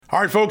All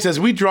right, folks, as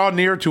we draw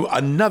near to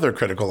another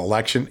critical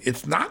election,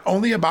 it's not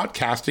only about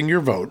casting your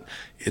vote,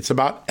 it's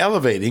about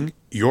elevating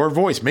your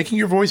voice, making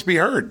your voice be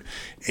heard.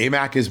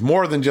 AMAC is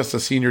more than just a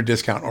senior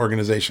discount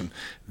organization.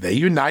 They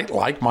unite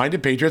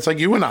like-minded patriots like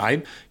you and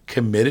I,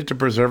 committed to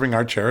preserving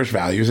our cherished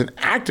values and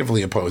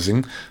actively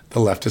opposing the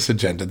leftist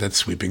agenda that's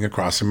sweeping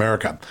across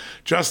America.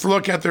 Just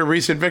look at their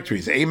recent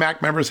victories.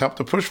 AMAC members helped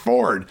to push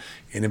forward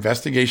an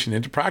investigation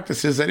into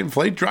practices that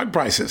inflate drug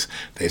prices.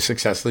 They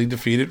successfully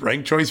defeated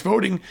ranked choice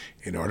voting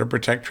in order to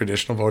protect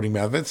traditional voting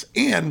methods,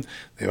 and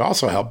they've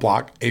also helped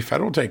block a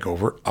federal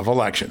takeover of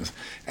elections.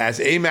 As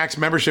AMAC's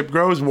membership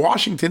grows,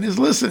 Washington is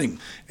listening.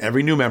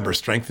 Every new member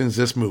strengthens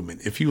this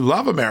movement. If you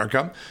love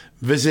America,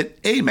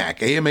 visit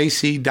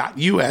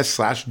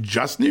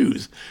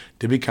amac.us/justnews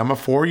to become a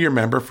 4-year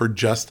member for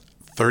just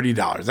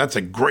 $30. That's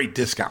a great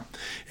discount.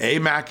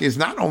 AMAC is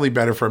not only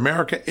better for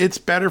America, it's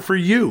better for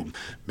you.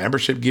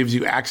 Membership gives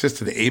you access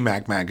to the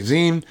AMAC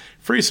magazine,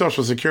 free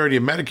Social Security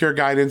and Medicare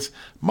guidance,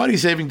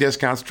 money-saving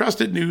discounts,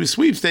 trusted news,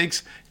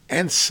 sweepstakes,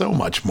 and so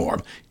much more.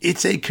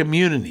 It's a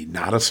community,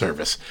 not a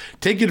service.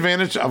 Take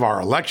advantage of our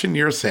election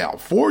year sale,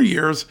 4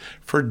 years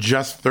for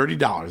just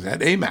 $30 at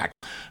AMAC.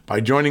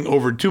 By joining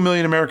over 2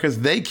 million Americans,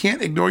 they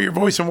can't ignore your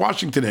voice in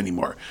Washington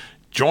anymore.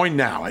 Join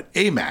now at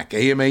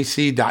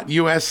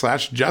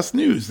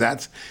amac.us/justnews.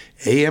 That's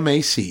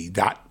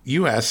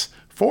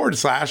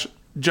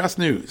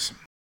amac.us/justnews.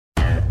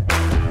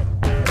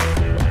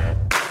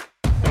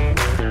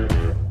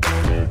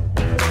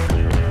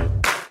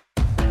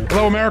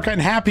 Hello, America,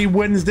 and happy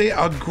Wednesday.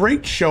 A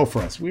great show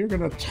for us. We are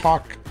going to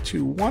talk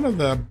to one of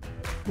the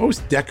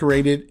most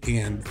decorated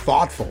and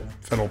thoughtful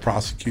federal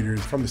prosecutors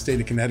from the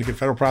state of Connecticut,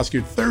 federal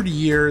prosecutor, 30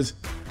 years.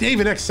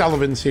 David X.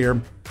 Sullivan's here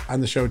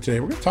on the show today.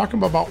 We're going to talk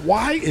about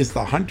why is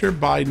the Hunter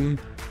Biden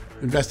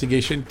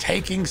investigation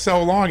taking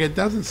so long? It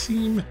doesn't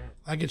seem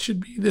like it should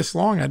be this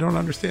long. I don't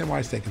understand why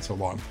it's taking so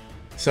long.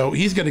 So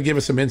he's going to give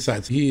us some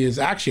insights. He is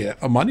actually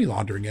a money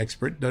laundering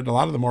expert, did a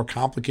lot of the more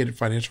complicated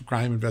financial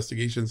crime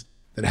investigations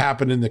that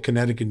happened in the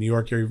Connecticut, New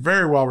York area.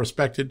 Very well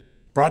respected,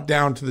 brought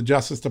down to the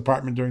Justice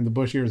Department during the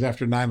Bush years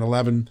after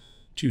 9/11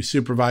 to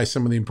supervise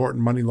some of the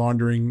important money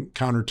laundering,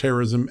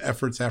 counterterrorism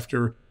efforts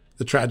after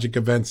the tragic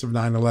events of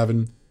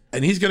 9/11.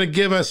 And he's going to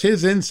give us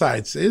his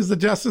insights. Is the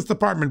Justice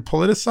Department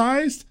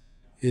politicized?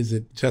 Is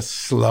it just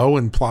slow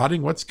and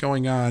plotting? What's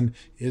going on?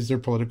 Is there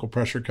political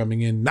pressure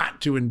coming in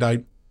not to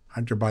indict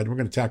Hunter Biden? We're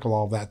going to tackle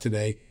all of that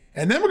today.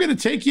 And then we're going to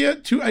take you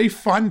to a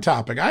fun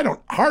topic. I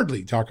don't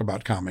hardly talk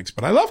about comics,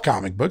 but I love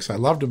comic books. I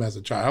loved them as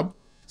a child.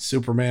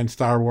 Superman,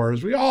 Star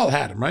Wars, we all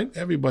had them, right?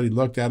 Everybody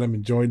looked at them,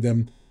 enjoyed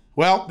them.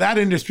 Well, that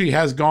industry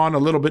has gone a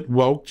little bit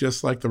woke,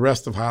 just like the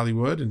rest of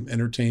Hollywood and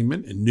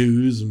entertainment and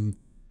news and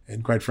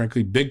quite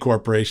frankly, big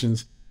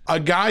corporations. A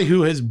guy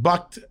who has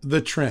bucked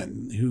the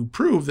trend, who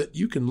proved that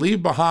you can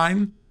leave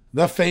behind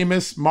the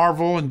famous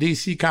Marvel and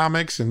DC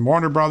comics and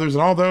Warner Brothers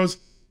and all those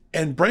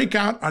and break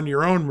out on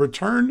your own,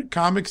 return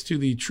comics to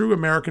the true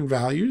American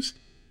values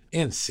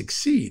and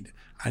succeed.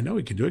 I know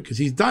he can do it because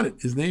he's done it.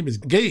 His name is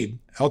Gabe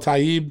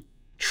El-Taib,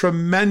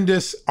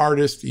 tremendous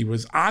artist. He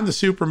was on the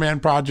Superman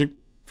project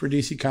for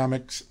DC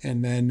Comics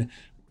and then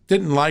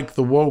didn't like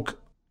the woke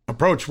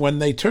approach when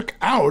they took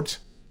out,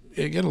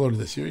 get a load of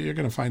this, you're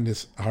going to find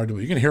this hard to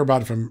believe. You're going to hear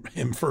about it from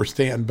him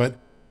firsthand, but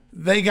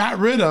they got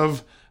rid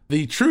of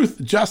the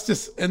truth,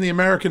 justice, and the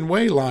American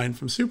way line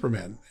from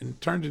Superman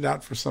and turned it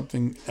out for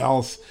something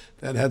else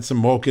that had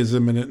some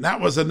wokeism in it. And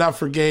that was enough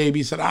for Gabe.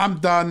 He said, I'm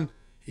done.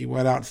 He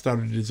went out and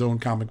started his own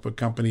comic book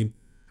company.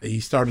 He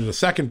started a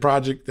second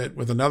project that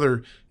with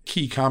another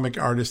key comic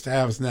artist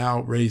has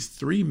now raised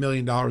 $3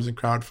 million in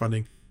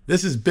crowdfunding.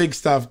 This is big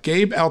stuff.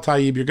 Gabe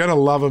El-Taib, you're going to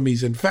love him.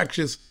 He's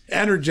infectious,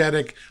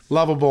 energetic,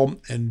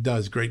 lovable, and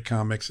does great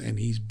comics, and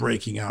he's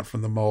breaking out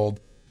from the mold.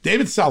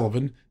 David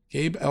Sullivan,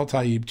 Gabe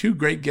El-Taib, two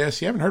great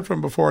guests. You haven't heard from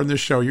them before in this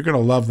show. You're going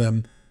to love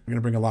them. We're going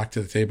to bring a lot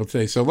to the table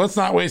today. So let's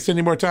not waste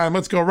any more time.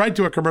 Let's go right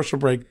to a commercial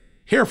break,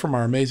 hear from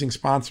our amazing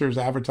sponsors,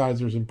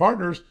 advertisers, and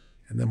partners,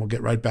 and then we'll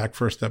get right back.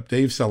 First up,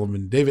 Dave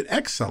Sullivan, David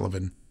X.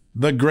 Sullivan,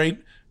 the great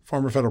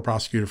former federal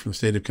prosecutor from the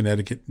state of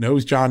Connecticut,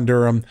 knows John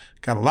Durham.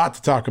 Got a lot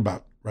to talk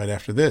about right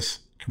after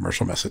this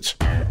commercial message.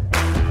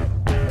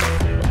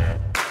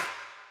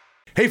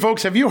 Hey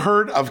folks, have you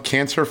heard of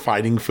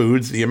cancer-fighting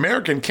foods? The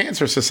American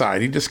Cancer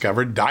Society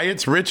discovered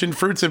diets rich in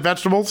fruits and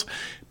vegetables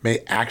may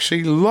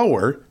actually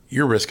lower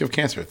your risk of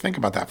cancer. Think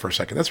about that for a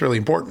second. That's really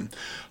important.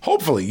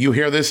 Hopefully you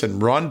hear this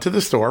and run to the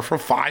store for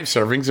 5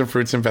 servings of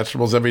fruits and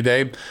vegetables every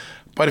day.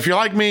 But if you're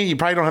like me, you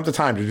probably don't have the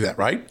time to do that,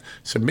 right?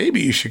 So maybe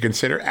you should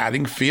consider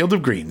adding Field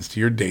of Greens to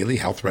your daily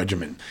health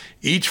regimen.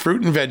 Each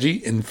fruit and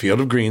veggie in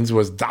Field of Greens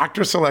was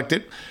doctor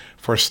selected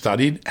for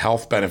studied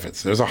health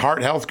benefits. There's a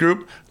heart health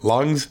group,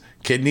 lungs,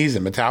 kidneys,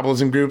 and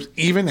metabolism groups,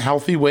 even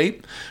healthy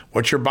weight.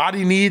 What your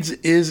body needs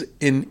is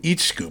in each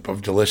scoop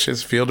of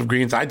delicious Field of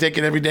Greens. I take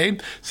it every day.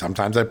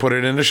 Sometimes I put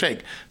it in a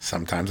shake.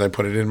 Sometimes I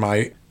put it in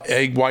my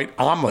egg white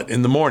omelet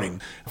in the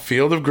morning.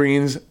 Field of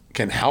Greens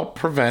can help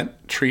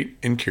prevent, treat,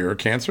 and cure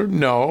cancer?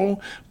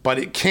 No, but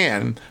it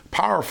can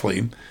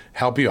powerfully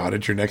help you out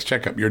at your next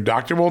checkup. Your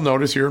doctor will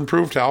notice your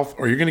improved health,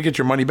 or you're going to get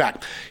your money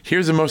back.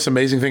 Here's the most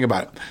amazing thing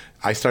about it.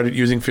 I started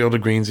using Field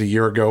of Greens a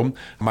year ago.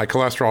 My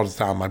cholesterol is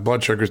down, my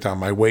blood sugar's down,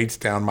 my weight's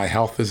down, my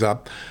health is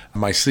up,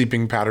 my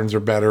sleeping patterns are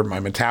better, my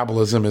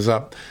metabolism is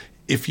up.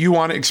 If you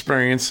want to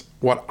experience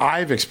what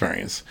I've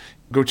experienced,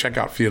 go check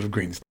out Field of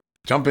Greens.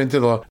 Jump into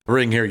the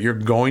ring here. You're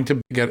going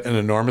to get an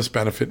enormous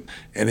benefit,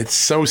 and it's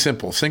so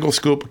simple. Single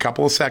scoop, a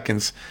couple of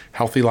seconds,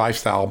 healthy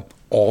lifestyle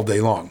all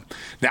day long.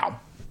 Now,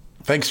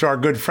 thanks to our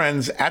good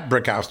friends at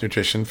Brickhouse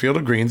Nutrition, Field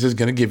of Greens is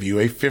going to give you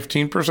a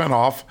 15%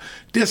 off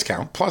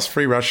discount plus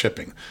free rush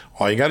shipping.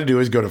 All you got to do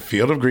is go to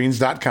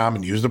fieldofgreens.com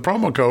and use the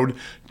promo code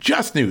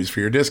JUSTNEWS for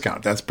your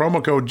discount. That's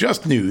promo code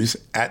JUSTNEWS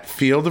at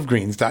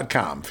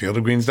fieldofgreens.com.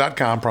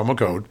 Fieldofgreens.com, promo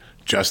code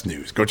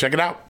JUSTNEWS. Go check it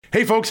out.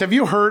 Hey folks, have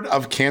you heard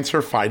of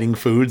cancer-fighting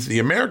foods? The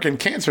American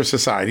Cancer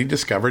Society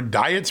discovered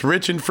diets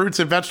rich in fruits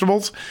and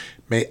vegetables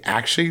may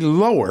actually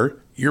lower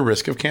your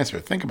risk of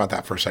cancer. Think about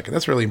that for a second.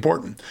 That's really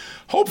important.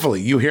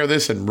 Hopefully you hear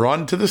this and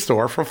run to the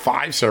store for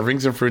 5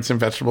 servings of fruits and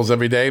vegetables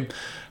every day.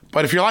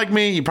 But if you're like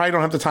me, you probably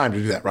don't have the time to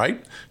do that,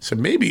 right? So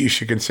maybe you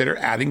should consider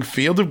adding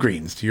Field of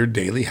Greens to your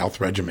daily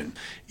health regimen.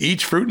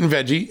 Each fruit and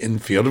veggie in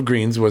Field of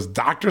Greens was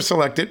doctor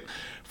selected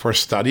for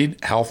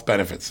studied health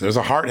benefits. There's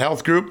a heart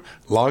health group,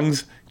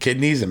 lungs,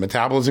 kidneys, and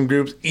metabolism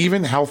groups,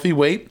 even healthy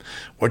weight.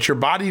 What your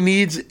body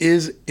needs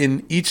is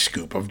in each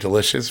scoop of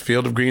delicious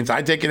Field of Greens.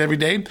 I take it every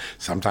day.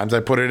 Sometimes I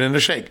put it in a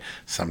shake.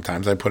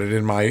 Sometimes I put it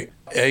in my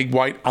egg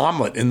white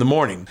omelet in the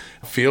morning.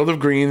 Field of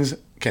Greens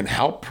can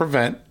help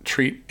prevent,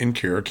 treat, and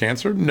cure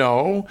cancer?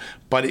 No,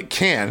 but it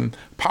can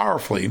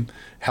powerfully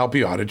help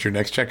you out at your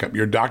next checkup.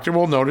 Your doctor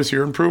will notice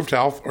your improved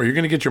health, or you're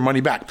going to get your money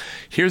back.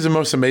 Here's the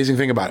most amazing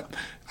thing about it.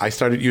 I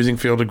started using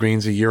Field of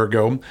Greens a year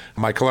ago.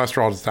 My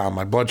cholesterol is down,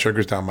 my blood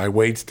sugar's down, my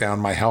weight's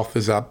down, my health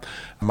is up,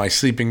 my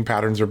sleeping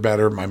patterns are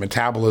better, my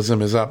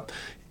metabolism is up.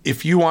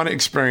 If you want to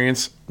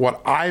experience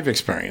what I've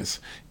experienced,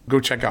 go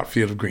check out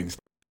Field of Greens.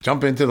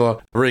 Jump into the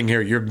ring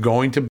here. You're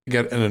going to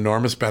get an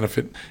enormous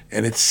benefit,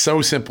 and it's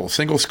so simple.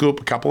 Single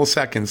scoop, a couple of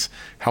seconds,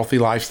 healthy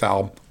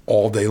lifestyle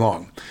all day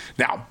long.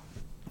 Now,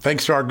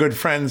 thanks to our good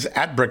friends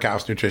at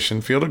Brickhouse Nutrition,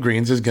 Field of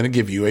Greens is going to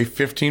give you a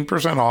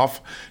 15%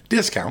 off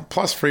discount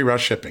plus free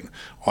rush shipping.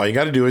 All you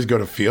got to do is go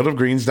to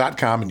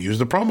fieldofgreens.com and use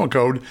the promo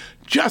code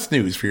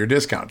JUSTNEWS for your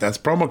discount. That's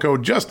promo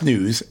code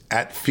JUSTNEWS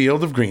at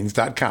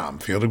fieldofgreens.com.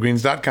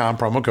 Fieldofgreens.com,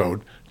 promo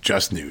code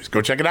JUSTNEWS.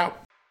 Go check it out.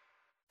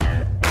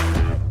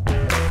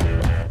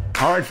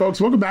 All right, folks,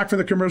 welcome back for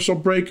the commercial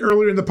break.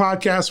 Earlier in the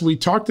podcast, we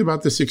talked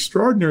about this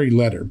extraordinary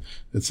letter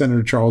that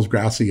Senator Charles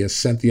Grassley has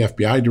sent the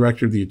FBI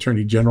director, the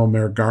Attorney General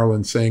Merrick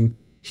Garland, saying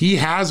he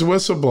has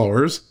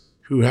whistleblowers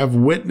who have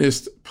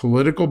witnessed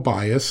political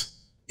bias,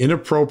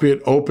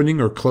 inappropriate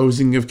opening or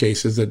closing of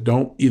cases that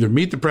don't either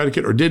meet the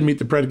predicate or did meet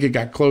the predicate,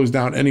 got closed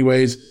down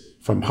anyways,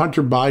 from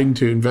Hunter Biden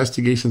to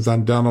investigations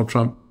on Donald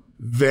Trump.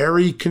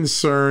 Very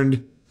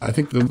concerned. I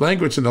think the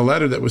language in the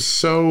letter that was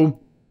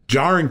so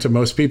jarring to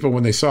most people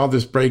when they saw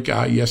this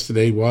breakout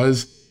yesterday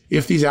was,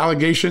 if these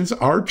allegations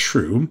are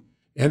true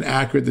and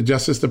accurate, the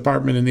Justice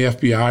Department and the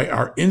FBI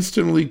are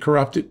instantly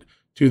corrupted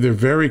to their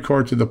very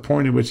core, to the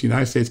point at which the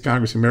United States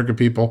Congress and American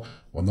people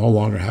will no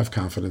longer have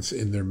confidence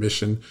in their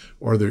mission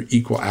or their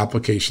equal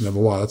application of the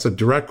law. That's a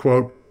direct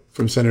quote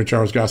from Senator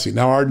Charles Grassley.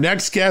 Now, our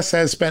next guest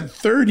has spent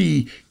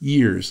 30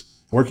 years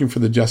working for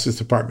the Justice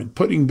Department,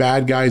 putting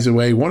bad guys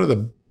away, one of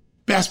the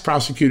best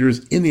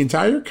prosecutors in the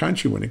entire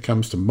country when it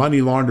comes to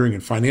money laundering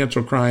and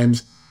financial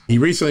crimes. He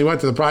recently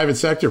went to the private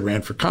sector,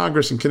 ran for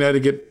Congress in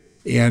Connecticut,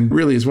 and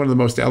really is one of the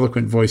most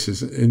eloquent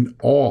voices in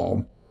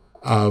all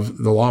of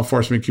the law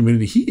enforcement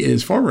community. He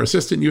is former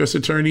Assistant U.S.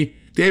 Attorney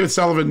David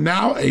Sullivan,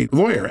 now a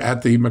lawyer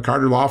at the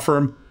McCarter Law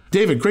Firm.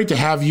 David, great to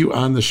have you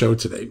on the show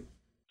today.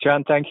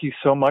 John, thank you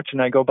so much.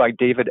 And I go by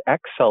David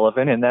X.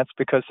 Sullivan, and that's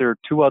because there are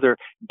 2 other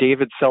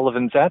David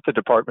Sullivans at the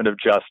Department of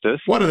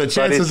Justice. What are the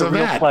chances of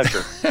that? It's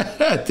a real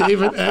pleasure.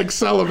 David X.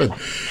 Sullivan.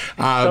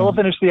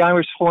 Sullivan is the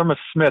Irish form of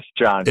Smith,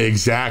 John.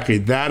 Exactly.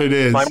 That it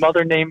is. My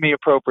mother named me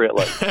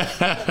appropriately.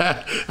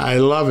 I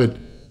love it.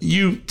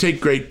 You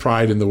take great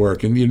pride in the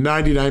work, and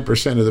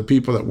 99% of the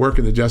people that work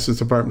in the Justice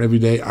Department every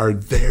day are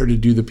there to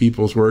do the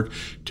people's work,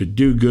 to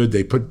do good.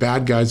 They put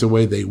bad guys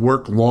away. They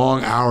work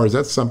long hours.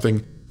 That's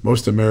something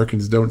most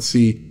Americans don't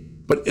see.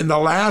 But in the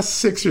last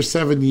 6 or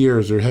 7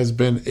 years, there has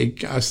been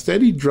a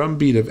steady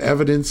drumbeat of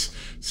evidence,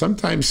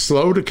 sometimes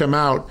slow to come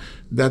out,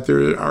 that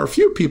there are a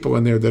few people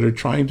in there that are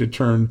trying to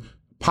turn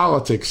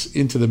politics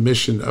into the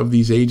mission of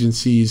these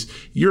agencies.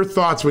 Your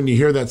thoughts when you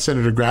hear that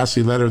Senator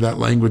Grassley letter, that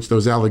language,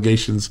 those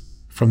allegations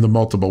from the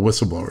multiple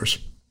whistleblowers?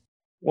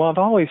 Well, I've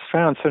always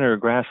found Senator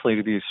Grassley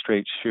to be a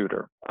straight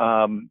shooter.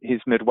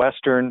 He's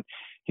Midwestern.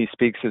 He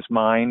speaks his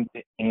mind,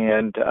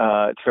 and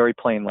it's very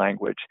plain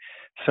language.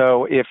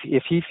 So if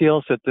he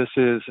feels that this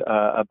is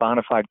a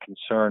bona fide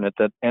concern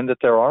and that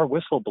there are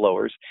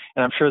whistleblowers,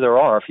 and I'm sure there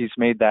are if he's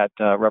made that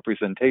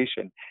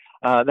representation,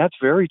 that's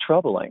very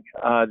troubling.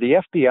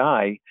 The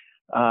FBI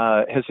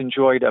has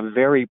enjoyed a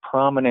very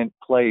prominent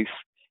place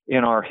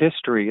in our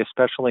history,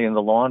 especially in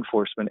the law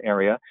enforcement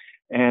area.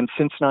 And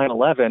since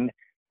 9/11,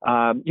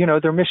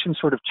 their mission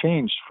sort of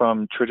changed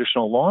from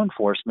traditional law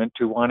enforcement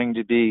to wanting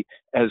to be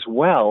as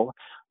well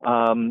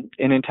an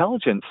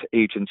intelligence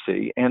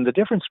agency. And the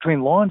difference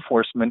between law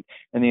enforcement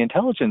and the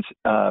intelligence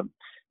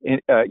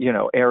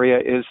area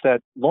is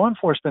that law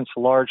enforcement's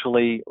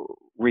largely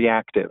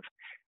reactive.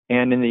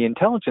 And in the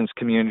intelligence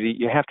community,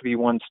 you have to be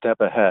one step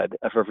ahead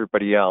of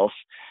everybody else.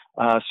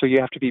 So you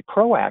have to be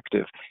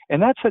proactive.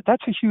 And that's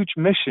a huge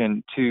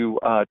mission to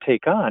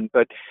take on.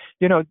 But,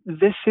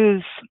 this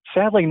is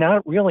sadly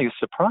not really a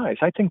surprise.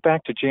 I think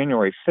back to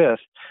January 5th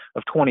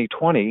of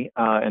 2020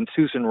 and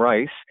Susan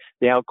Rice,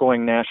 the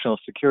outgoing national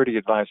security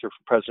advisor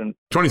for President.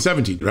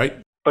 2017, right?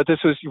 But this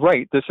was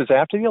right. This is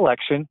after the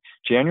election,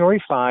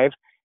 January 5.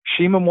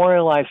 She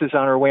memorializes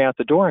on her way out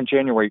the door on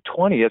January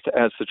 20th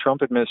as the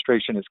Trump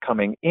administration is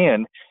coming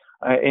in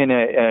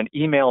an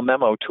email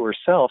memo to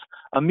herself,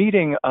 a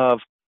meeting of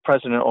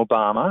President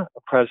Obama,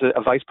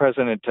 Vice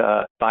President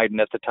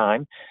Biden at the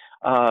time,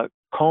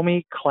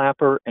 Comey,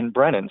 Clapper, and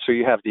Brennan. So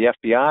you have the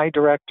FBI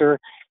director,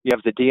 you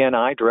have the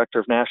DNI, Director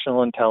of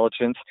National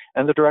Intelligence,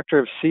 and the Director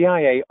of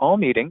CIA all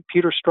meeting.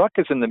 Peter Strzok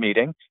is in the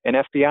meeting, an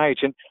FBI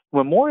agent,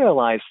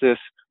 memorialized this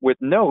with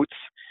notes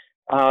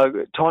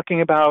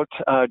talking about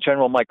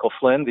General Michael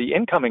Flynn, the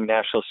incoming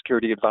National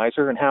Security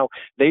Advisor, and how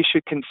they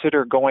should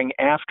consider going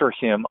after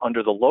him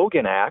under the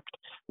Logan Act,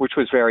 which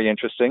was very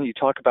interesting. You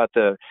talk about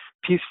the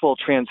peaceful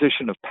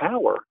transition of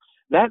power.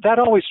 That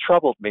always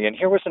troubled me. And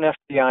here was an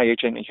FBI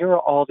agent, and here are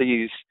all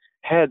these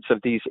heads of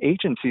these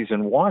agencies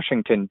in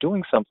Washington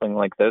doing something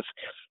like this.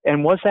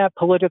 And was that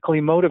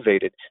politically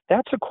motivated?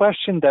 That's a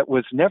question that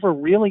was never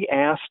really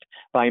asked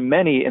by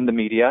many in the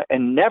media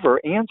and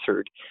never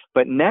answered.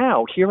 But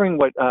now, hearing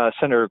what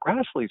Senator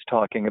Grassley is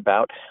talking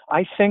about,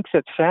 I think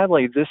that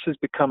sadly this has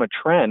become a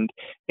trend,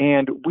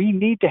 and we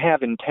need to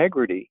have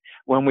integrity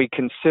when we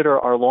consider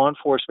our law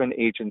enforcement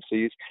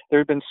agencies. There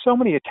have been so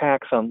many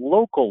attacks on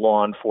local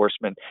law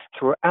enforcement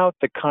throughout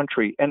the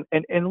country, and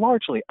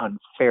largely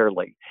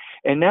unfairly.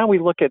 And now we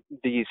look at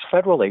these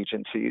federal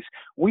agencies.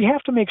 We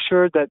have to make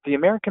sure that the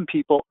American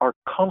people are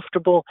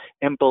comfortable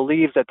and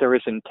believe that there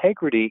is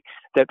integrity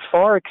that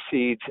far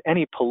exceeds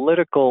any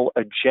political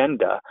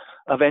agenda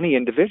of any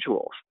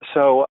individuals.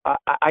 So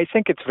I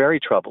think it's very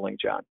troubling,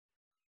 John.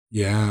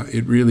 Yeah,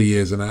 it really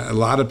is. And a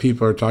lot of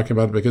people are talking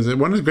about it because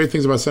one of the great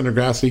things about Senator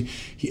Grassley,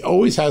 he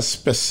always has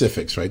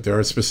specifics, right? There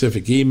are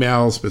specific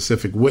emails,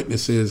 specific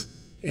witnesses,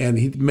 and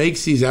he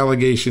makes these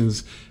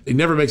allegations. He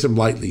never makes them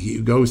lightly. He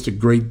goes to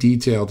great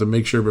detail to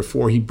make sure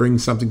before he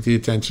brings something to the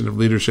attention of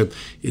leadership,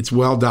 it's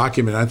well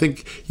documented. I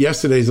think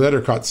yesterday's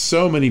letter caught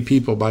so many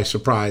people by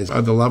surprise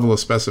at the level of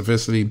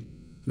specificity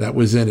that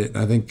was in it.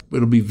 I think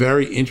it'll be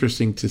very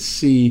interesting to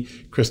see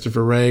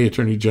Christopher Wray,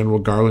 Attorney General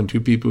Garland,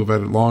 two people who've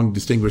had a long,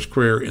 distinguished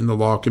career in the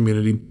law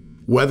community,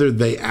 whether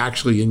they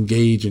actually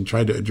engage and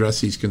try to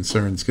address these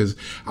concerns. Because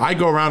I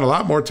go around a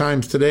lot more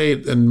times today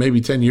than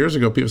maybe 10 years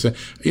ago. People say,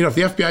 if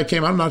the FBI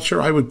came, I'm not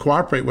sure I would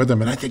cooperate with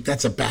them. And I think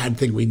that's a bad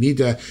thing. We need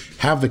to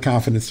have the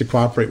confidence to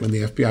cooperate when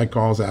the FBI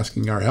calls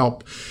asking our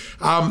help.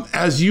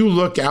 As you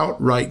look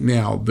out right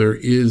now, there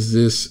is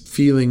this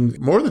feeling,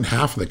 more than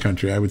half of the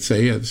country, I would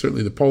say, and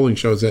certainly the polling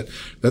shows that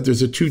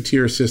there's a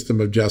two-tier system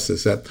of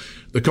justice, that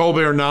the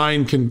Colbert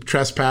Nine can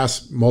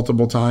trespass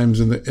multiple times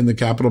in the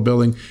Capitol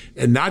building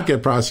and not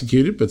get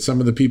prosecuted, but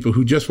some of the people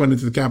who just went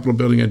into the Capitol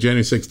building on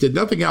January 6th did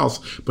nothing else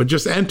but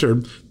just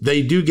entered,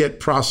 they do get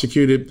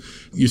prosecuted.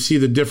 You see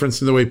the difference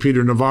in the way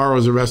Peter Navarro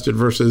was arrested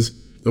versus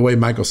the way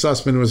Michael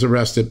Sussman was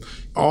arrested.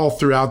 All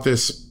throughout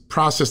this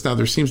process now,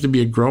 there seems to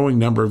be a growing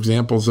number of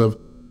examples of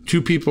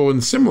two people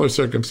in similar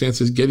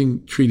circumstances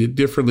getting treated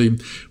differently.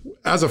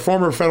 As a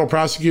former federal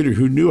prosecutor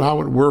who knew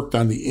how it worked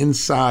on the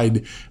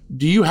inside,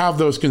 do you have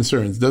those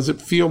concerns? Does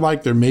it feel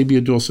like there may be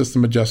a dual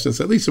system of justice,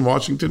 at least in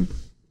Washington?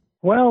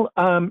 Well,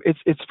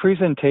 it's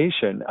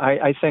presentation.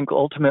 I think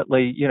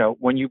ultimately,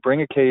 when you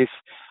bring a case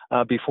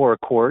before a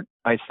court,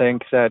 I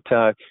think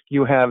that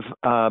you have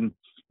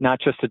not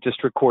just a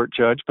district court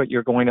judge, but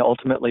you're going to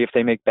ultimately, if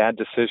they make bad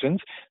decisions,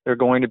 there are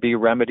going to be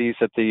remedies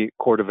at the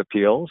Court of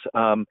Appeals.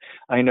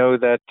 I know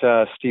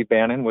that Steve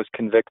Bannon was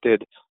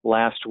convicted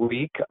last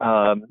week.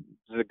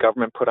 The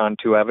government put on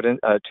two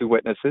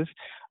witnesses.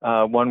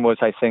 One was,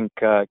 I think,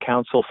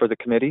 counsel for the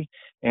committee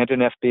and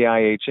an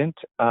FBI agent.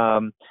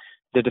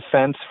 The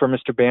defense for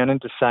Mr. Bannon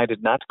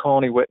decided not to call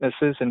any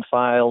witnesses and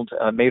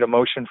made a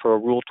motion for a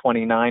Rule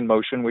 29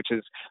 motion, which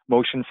is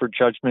motion for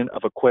judgment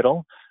of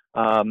acquittal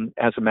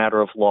as a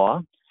matter of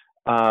law.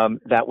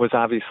 That was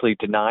obviously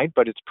denied,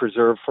 but it's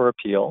preserved for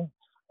appeal.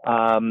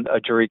 A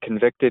jury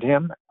convicted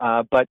him.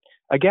 But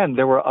again,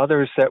 there were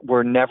others that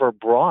were never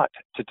brought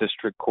to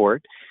district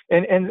court.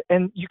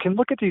 And you can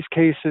look at these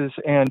cases,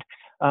 and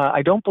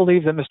I don't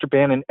believe that Mr.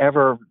 Bannon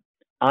ever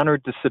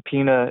honored the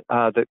subpoena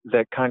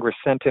that Congress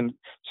sent him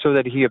so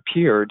that he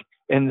appeared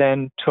and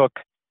then took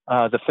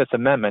the Fifth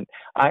Amendment.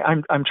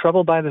 I'm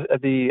troubled by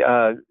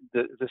the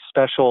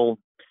special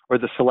or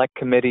the select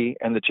committee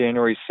and the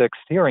January 6th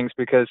hearings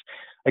because,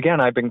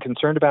 again, I've been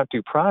concerned about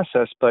due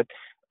process. But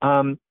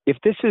if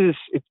this is,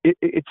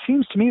 it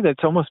seems to me that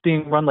it's almost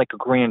being run like a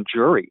grand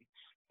jury.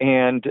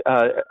 And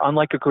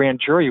unlike a grand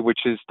jury,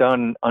 which is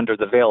done under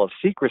the veil of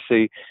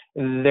secrecy,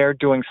 they're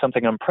doing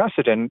something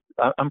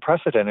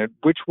unprecedented,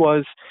 which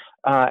was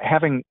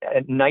having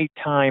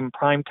nighttime,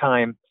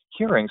 primetime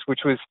hearings,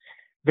 which was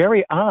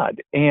very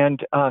odd.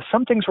 And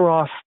some things were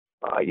off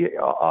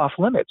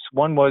limits.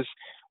 One was,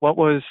 what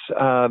was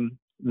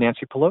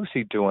Nancy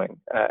Pelosi doing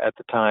at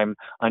the time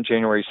on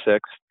January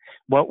 6th?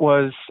 What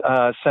was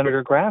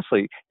Senator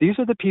Grassley? These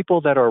are the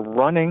people that are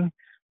running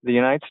the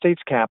United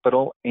States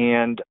Capitol,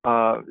 and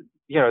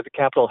the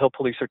Capitol Hill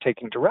Police are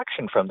taking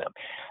direction from them.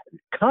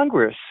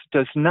 Congress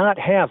does not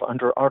have,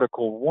 under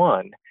Article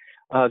 1,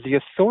 the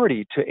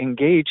authority to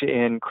engage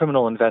in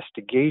criminal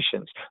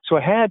investigations. So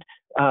had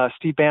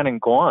Steve Bannon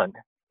gone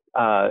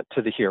to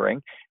the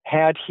hearing,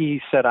 had he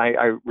said,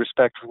 I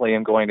respectfully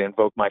am going to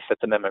invoke my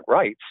Fifth Amendment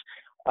rights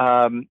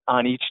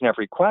on each and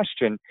every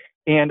question,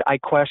 and I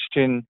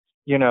question,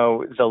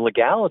 the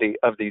legality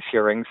of these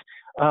hearings,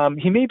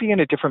 he may be in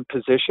a different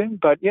position,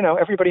 but,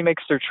 everybody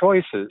makes their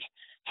choices.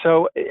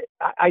 So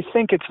I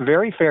think it's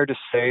very fair to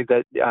say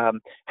that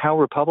how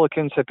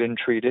Republicans have been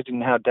treated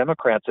and how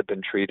Democrats have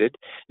been treated,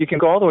 you can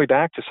go all the way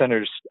back to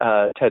Senator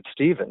Ted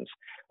Stevens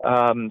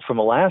from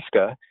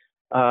Alaska.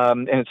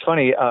 And it's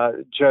funny,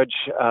 Judge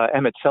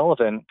Emmett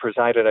Sullivan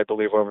presided, I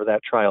believe, over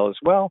that trial as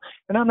well.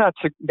 And I'm not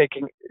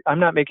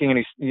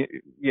making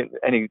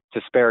any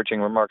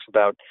disparaging remarks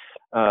about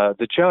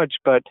the judge,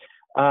 but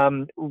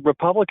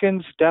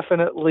Republicans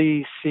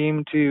definitely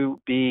seem to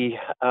be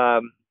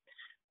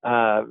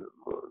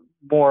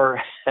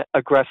more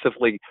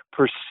aggressively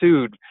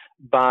pursued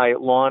by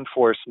law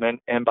enforcement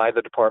and by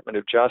the Department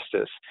of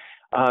Justice.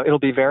 It'll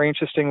be very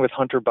interesting with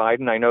Hunter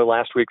Biden. I know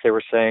last week they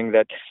were saying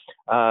that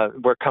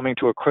we're coming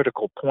to a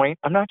critical point.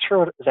 I'm not sure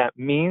what that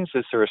means.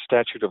 Is there a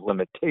statute of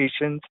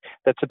limitations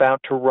that's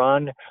about to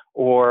run,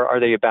 or are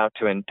they about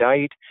to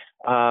indict?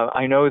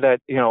 I know that,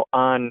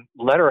 on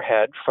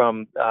letterhead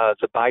from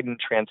the Biden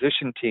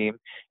transition team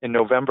in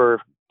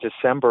November,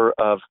 December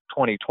of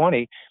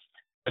 2020,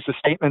 there's a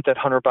statement that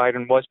Hunter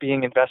Biden was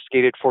being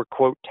investigated for,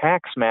 quote,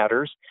 tax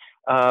matters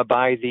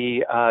by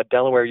the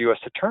Delaware U.S.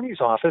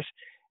 Attorney's Office.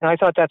 And I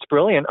thought that's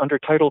brilliant. Under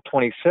Title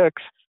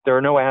 26, there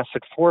are no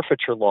asset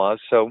forfeiture laws.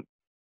 So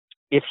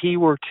if he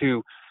were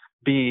to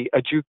be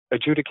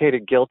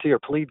adjudicated guilty or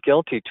plead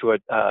guilty to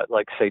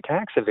say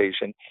tax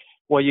evasion,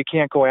 well, you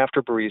can't go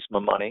after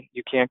Burisma money.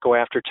 You can't go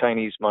after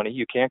Chinese money.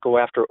 You can't go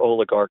after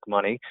oligarch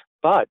money.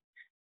 But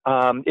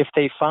if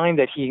they find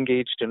that he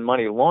engaged in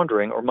money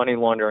laundering or money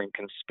laundering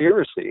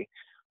conspiracy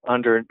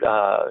under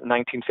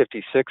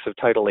 1956 of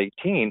Title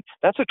 18,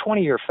 that's a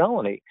 20-year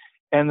felony,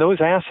 and those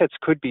assets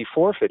could be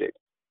forfeited.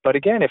 But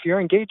again, if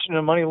you're engaged in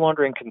a money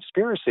laundering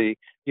conspiracy,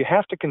 you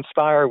have to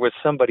conspire with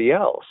somebody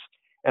else.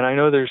 And I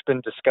know there's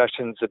been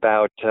discussions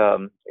about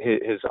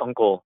his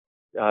uncle,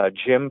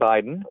 Jim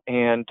Biden,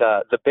 and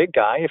the big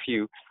guy. If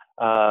you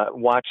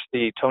watch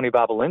the Tony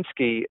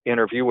Bobulinski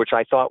interview, which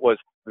I thought was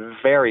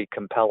very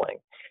compelling.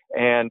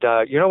 And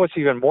what's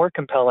even more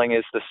compelling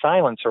is the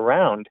silence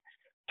around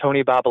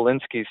Tony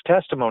Bobulinski's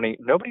testimony.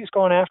 Nobody's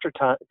going after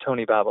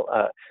Tony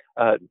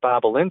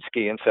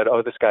Bobulinski and said,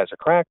 oh, this guy's a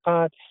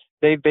crackpot.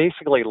 They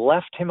basically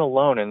left him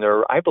alone, and there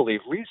are, I believe,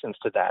 reasons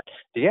to that.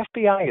 The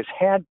FBI has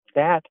had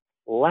that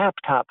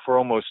laptop for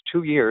almost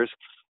 2 years,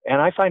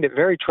 and I find it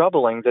very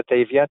troubling that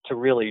they've yet to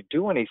really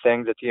do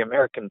anything that the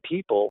American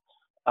people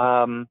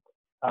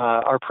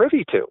are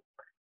privy to.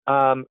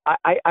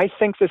 I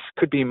think this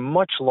could be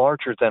much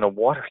larger than a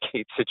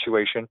Watergate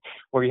situation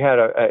where you had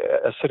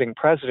a sitting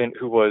president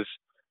who was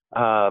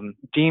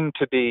deemed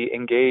to be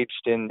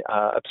engaged in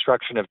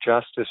obstruction of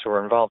justice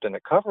or involved in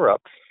a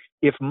cover-up.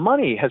 If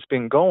money has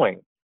been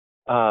going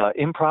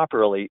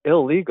improperly,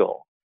 illegally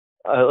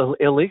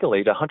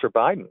to Hunter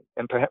Biden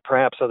and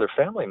perhaps other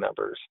family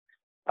members,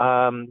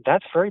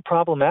 that's very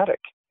problematic.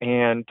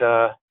 And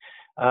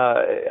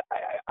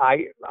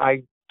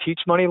I teach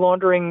money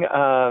laundering,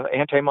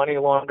 anti-money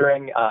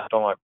laundering. I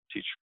don't want to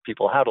teach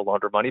people how to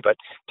launder money, but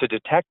to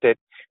detect it.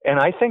 And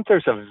I think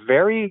there's a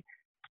very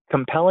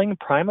compelling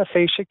prima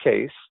facie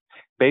case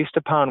based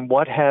upon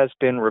what has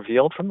been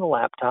revealed from the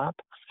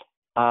laptop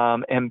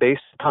and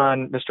based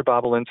upon Mr.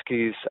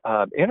 Bobulinski's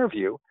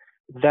interview,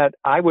 that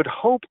I would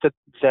hope that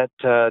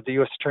the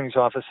U.S. Attorney's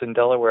Office in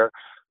Delaware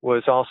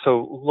was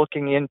also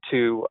looking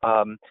into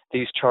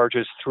these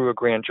charges through a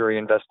grand jury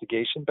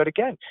investigation. But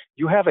again,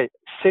 you have a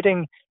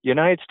sitting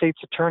United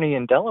States attorney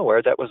in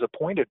Delaware that was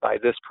appointed by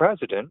this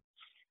president,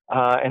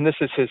 and this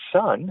is his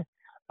son.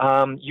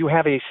 You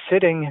have a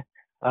sitting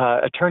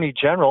Attorney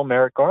General,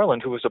 Merrick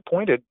Garland, who was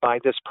appointed by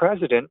this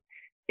president.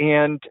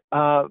 And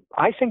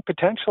I think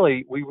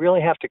potentially we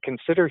really have to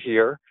consider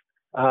here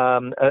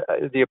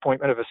the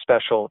appointment of a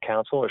special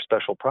counsel or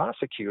special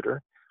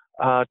prosecutor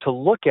to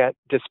look at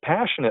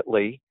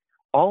dispassionately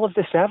all of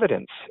this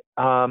evidence.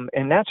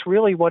 And that's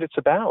really what it's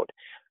about.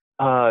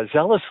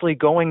 Zealously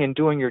going and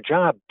doing your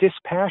job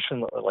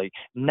dispassionately,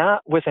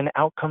 not with an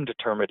outcome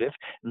determinative,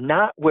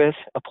 not with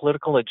a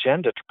political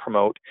agenda to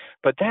promote,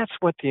 but that's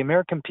what the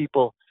American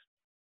people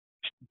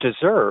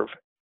deserve,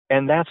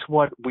 and that's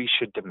what we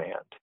should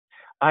demand.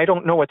 I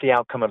don't know what the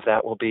outcome of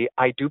that will be.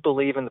 I do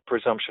believe in the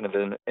presumption of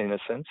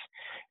innocence,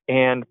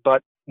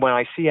 but when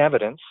I see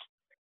evidence,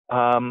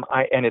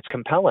 and it's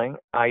compelling,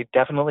 I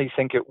definitely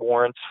think it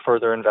warrants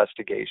further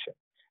investigation.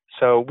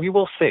 So we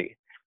will see.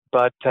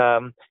 But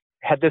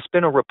had this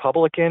been a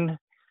Republican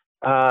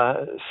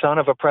son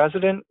of a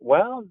president,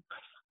 well,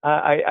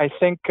 I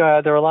think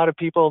there are a lot of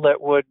people that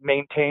would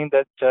maintain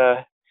that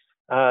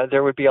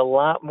there would be a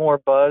lot more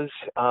buzz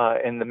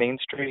in the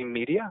mainstream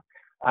media.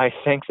 I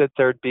think that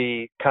there'd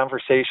be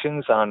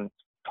conversations on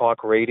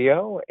talk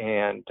radio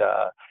and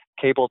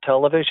cable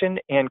television.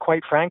 And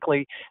quite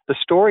frankly, the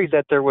story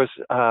that there was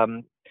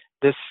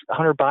this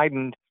Hunter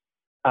Biden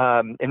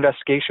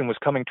investigation was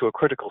coming to a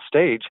critical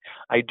stage.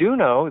 I do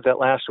know that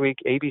last week,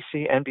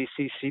 ABC,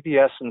 NBC,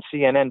 CBS, and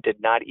CNN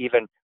did not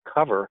even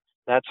cover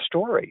that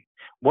story.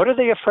 What are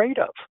they afraid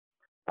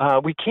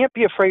of? We can't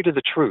be afraid of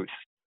the truth.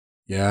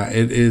 Yeah,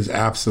 it is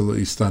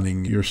absolutely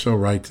stunning. You're so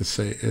right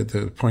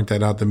to point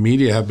that out. The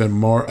media have been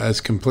more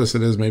as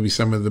complicit as maybe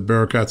some of the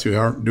bureaucrats who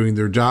aren't doing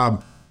their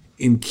job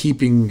in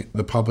keeping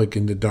the public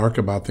in the dark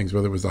about things,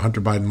 whether it was the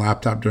Hunter Biden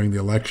laptop during the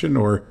election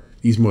or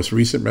these most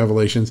recent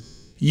revelations.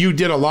 You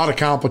did a lot of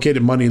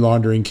complicated money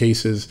laundering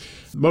cases.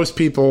 Most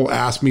people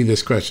ask me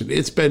this question.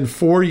 It's been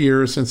 4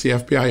 years since the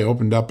FBI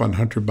opened up on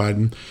Hunter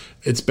Biden.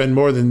 It's been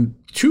more than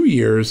 2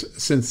 years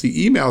since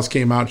the emails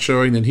came out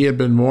showing that he had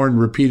been warned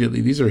repeatedly.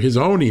 These are his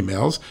own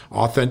emails,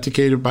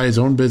 authenticated by his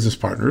own business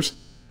partners,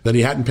 that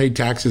he hadn't paid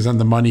taxes on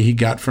the money he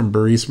got from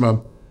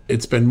Burisma.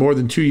 It's been more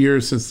than 2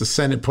 years since the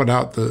Senate put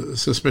out the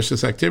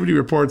suspicious activity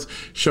reports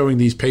showing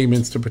these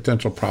payments to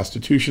potential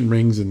prostitution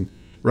rings and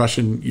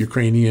Russian,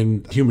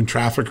 Ukrainian human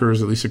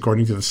traffickers, at least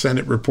according to the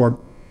Senate report.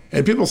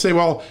 And people say,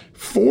 well,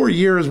 4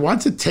 years, why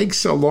does it take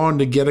so long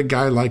to get a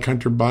guy like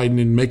Hunter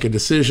Biden and make a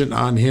decision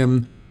on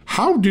him?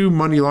 How do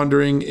money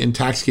laundering and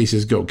tax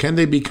cases go? Can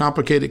they be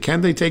complicated?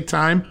 Can they take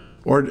time?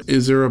 Or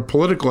is there a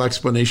political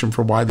explanation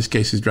for why this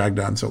case is dragged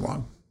on so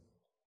long?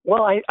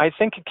 Well, I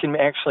think it can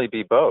actually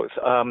be both.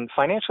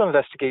 Financial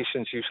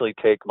investigations usually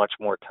take much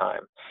more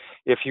time.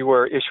 If you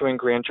were issuing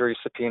grand jury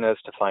subpoenas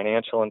to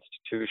financial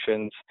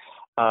institutions,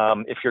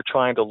 if you're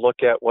trying to look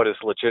at what is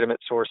legitimate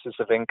sources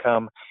of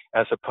income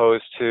as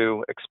opposed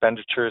to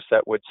expenditures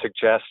that would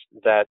suggest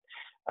that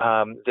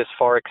this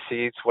far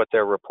exceeds what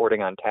they're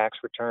reporting on tax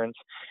returns.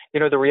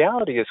 The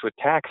reality is with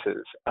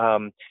taxes,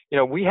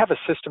 we have a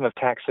system of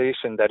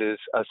taxation that is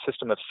a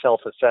system of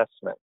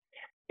self-assessment.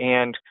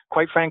 And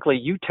quite frankly,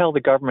 you tell the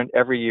government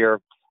every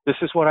year, this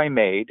is what I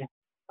made,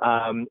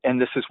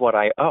 and this is what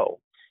I owe.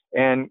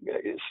 And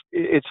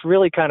it's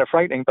really kind of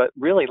frightening, but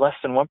really less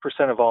than 1%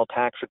 of all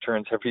tax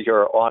returns every year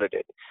are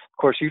audited. Of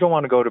course, you don't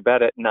want to go to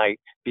bed at night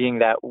being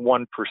that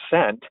 1%.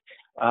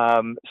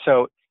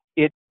 So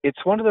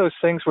it's one of those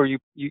things where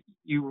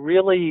you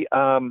really,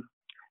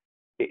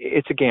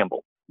 it's a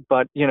gamble.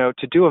 But,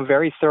 to do a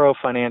very thorough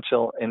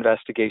financial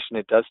investigation,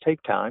 it does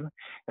take time.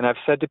 And I've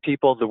said to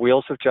people, the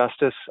wheels of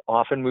justice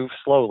often move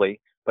slowly,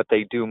 but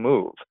they do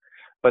move.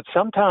 But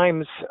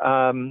sometimes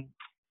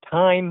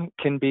time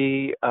can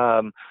be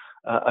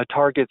a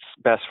target's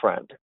best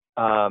friend.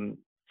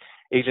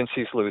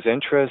 Agencies lose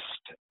interest.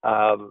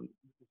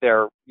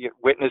 Their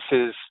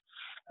witnesses'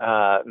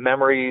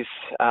 memories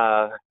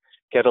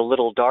get a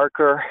little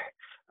darker.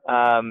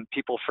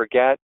 People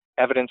forget.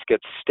 Evidence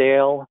gets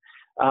stale.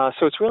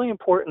 So it's really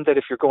important that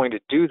if you're going to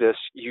do this,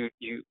 you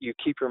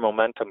keep your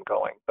momentum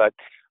going. But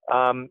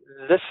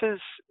this is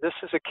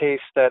a case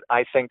that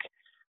I think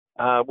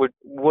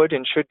would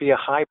and should be a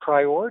high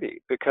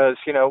priority because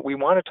we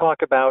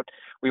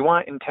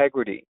want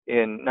integrity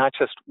in not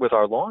just with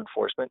our law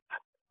enforcement,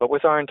 but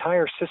with our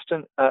entire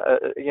system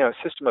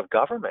of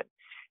government.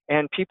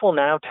 And people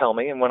now tell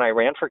me, and when I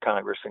ran for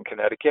Congress in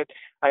Connecticut,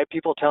 I had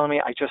people telling me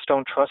I just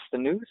don't trust the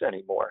news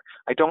anymore.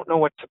 I don't know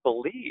what to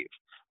believe.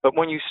 But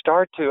when you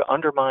start to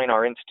undermine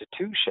our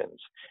institutions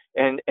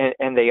and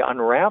they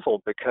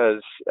unravel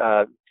because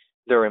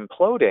they're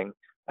imploding,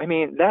 I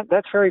mean,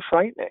 that's very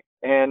frightening.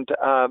 And,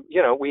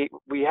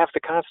 we have the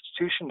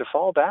Constitution to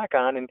fall back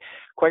on. And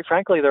quite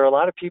frankly, there are a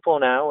lot of people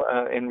now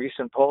in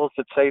recent polls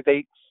that say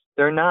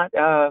they're not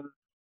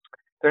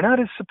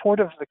as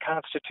supportive of the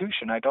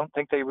Constitution. I don't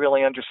think they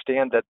really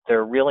understand that there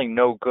are really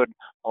no good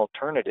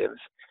alternatives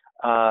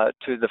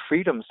to the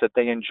freedoms that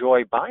they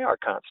enjoy by our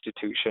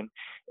Constitution.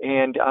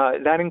 And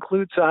that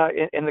includes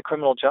in the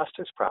criminal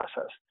justice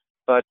process.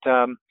 But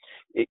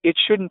it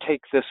shouldn't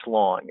take this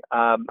long.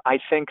 I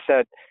think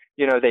that,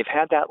 they've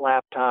had that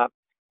laptop.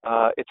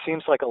 It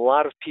seems like a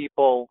lot of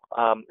people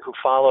who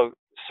follow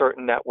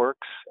certain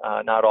networks,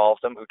 not all of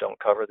them who don't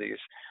cover these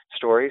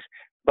stories,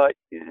 but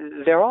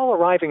they're all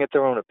arriving at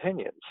their own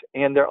opinions.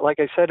 And like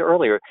I said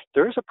earlier,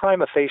 there is a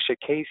prima facie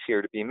case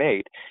here to be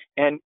made.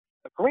 And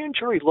a grand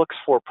jury looks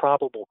for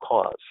probable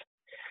cause.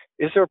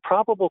 Is there a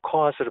probable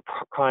cause that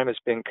a crime has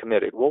been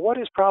committed? Well, what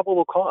is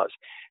probable cause?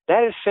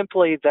 That is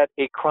simply that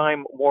a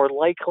crime more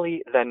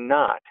likely than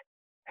not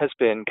has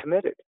been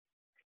committed.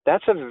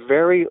 That's a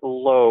very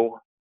low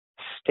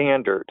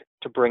standard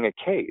to bring a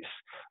case.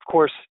 Of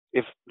course,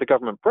 if the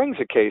government brings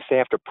a case, they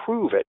have to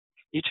prove it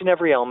each and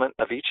every element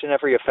of each and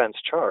every offense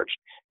charged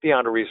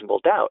beyond a reasonable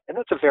doubt. And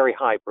that's a very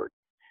high burden.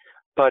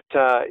 But,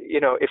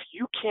 if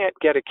you can't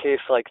get a case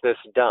like this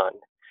done,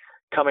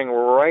 coming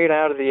right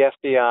out of the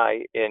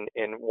FBI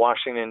in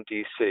Washington,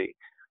 D.C.,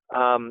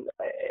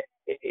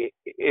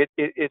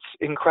 it's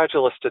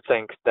incredulous to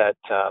think that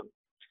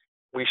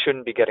we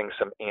shouldn't be getting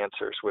some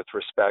answers with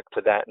respect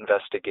to that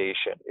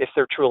investigation, if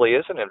there truly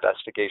is an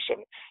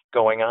investigation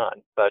going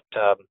on. But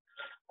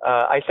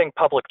I think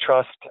public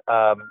trust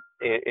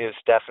is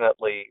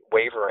definitely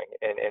wavering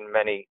in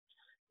many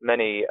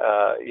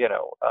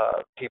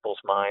people's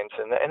minds,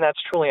 and that's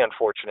truly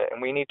unfortunate.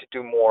 And we need to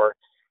do more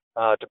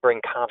to bring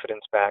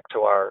confidence back to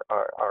our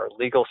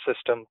legal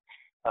system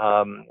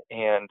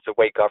and the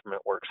way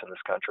government works in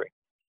this country.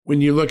 When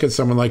you look at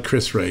someone like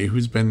Chris Wray,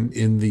 who's been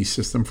in the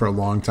system for a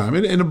long time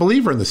and a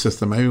believer in the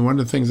system, I mean, one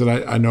of the things that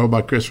I know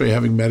about Chris Wray,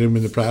 having met him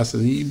in the past,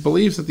 is he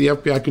believes that the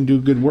FBI can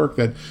do good work,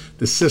 that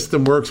the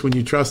system works when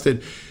you trust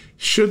it.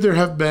 Should there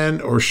have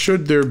been, or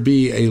should there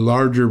be, a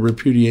larger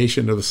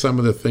repudiation of some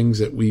of the things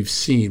that we've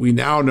seen? We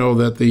now know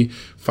that the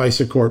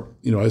FISA court,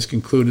 has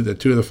concluded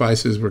that two of the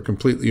FISAs were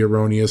completely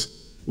erroneous.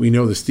 We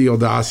know the Steele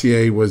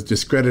dossier was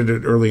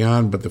discredited early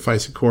on, but the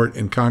FISA court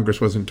and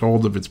Congress wasn't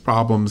told of its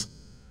problems.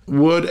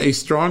 Would a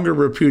stronger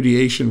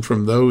repudiation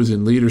from those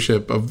in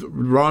leadership of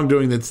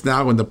wrongdoing that's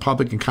now in the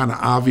public and kind of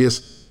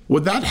obvious,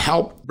 would that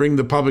help bring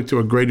the public to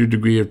a greater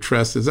degree of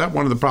trust? Is that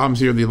one of the problems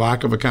here, the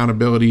lack of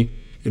accountability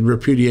and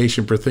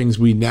repudiation for things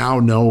we now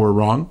know are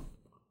wrong?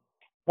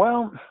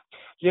 Well,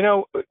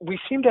 we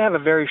seem to have a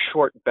very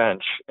short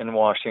bench in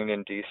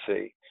Washington,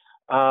 D.C.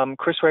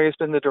 Chris Wray has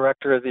been the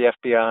director of the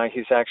FBI.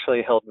 He's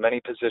actually held many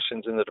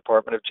positions in the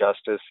Department of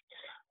Justice.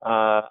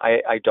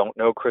 I don't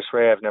know Chris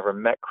Wray. I've never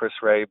met Chris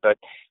Wray, but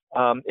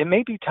it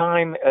may be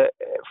time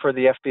for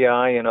the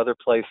FBI and other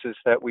places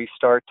that we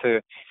start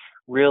to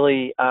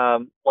really,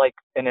 like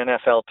an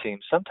NFL team.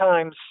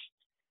 Sometimes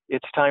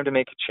it's time to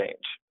make a change.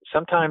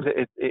 Sometimes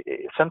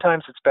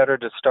sometimes it's better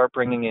to start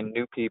bringing in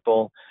new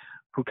people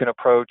who can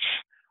approach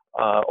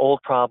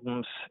old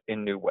problems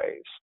in new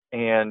ways.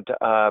 And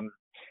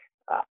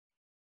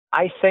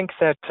I think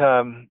that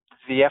the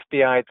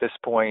FBI at this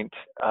point,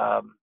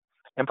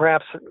 and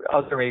perhaps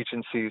other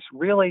agencies,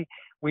 really,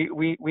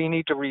 we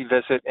need to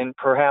revisit, and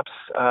perhaps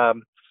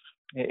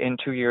in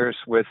 2 years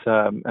with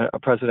a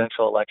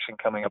presidential election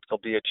coming up, there'll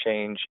be a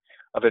change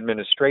of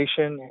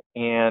administration,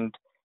 and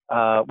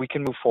we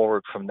can move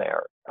forward from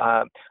there.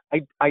 I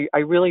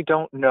really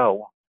don't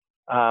know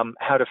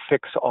how to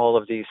fix all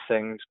of these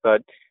things,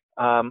 but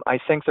I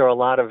think there are a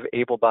lot of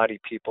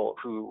able-bodied people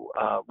who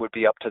would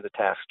be up to the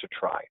task to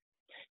try.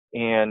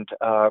 And,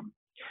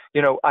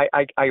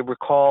 I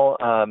recall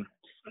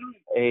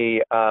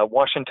a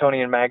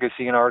Washingtonian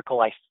magazine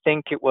article, I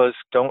think it was,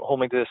 don't hold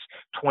me to this,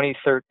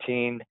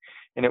 2013,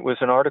 and it was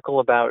an article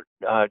about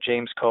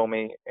James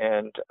Comey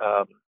and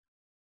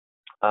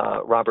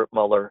Robert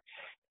Mueller,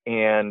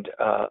 and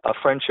a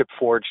friendship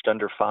forged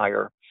under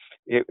fire.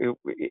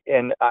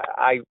 And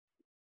I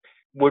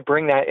would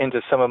bring that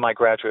into some of my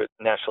graduate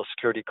national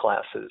security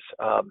classes,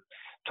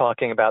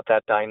 talking about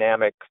that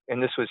dynamic.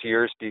 And this was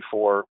years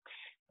before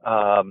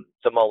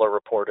the Mueller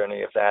report,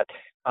 any of that.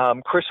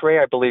 Chris Wray,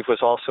 I believe,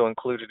 was also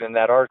included in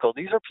that article.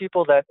 These are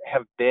people that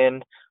have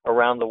been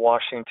around the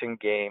Washington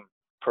game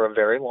for a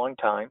very long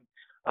time.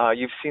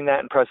 You've seen that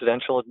in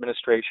presidential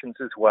administrations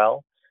as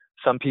well.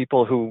 Some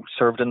people who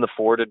served in the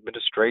Ford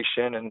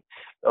administration and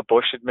a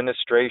Bush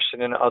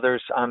administration and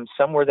others,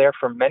 some were there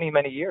for many,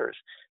 many years.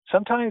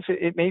 Sometimes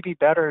it may be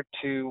better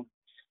to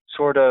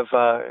sort of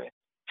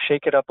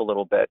shake it up a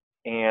little bit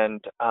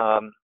and,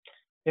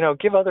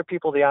 give other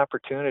people the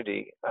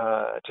opportunity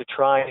to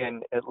try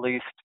and at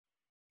least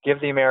give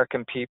the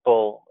American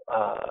people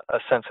a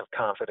sense of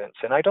confidence.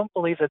 And I don't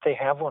believe that they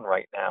have one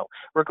right now,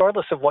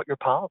 regardless of what your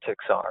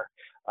politics are.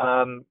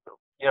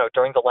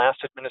 During the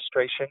last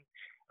administration,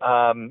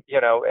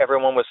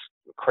 everyone was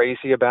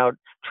crazy about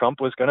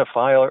Trump was going to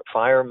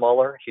fire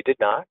Mueller. He did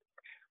not.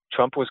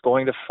 Trump was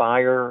going to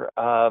fire,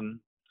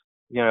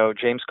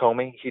 James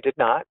Comey. He did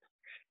not.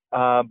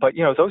 But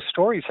those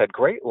stories had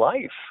great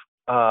life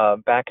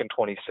back in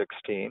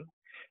 2016.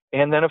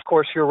 And then, of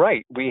course, you're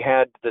right. We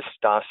had this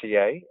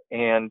dossier,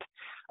 and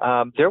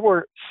there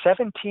were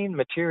 17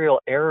 material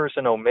errors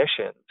and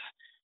omissions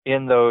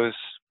in those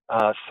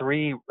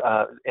three,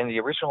 in the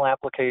original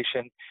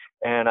application,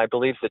 and I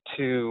believe the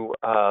two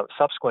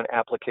subsequent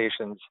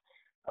applications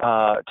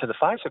to the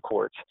FISA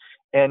courts.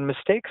 And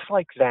mistakes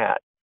like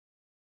that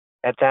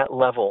at that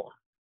level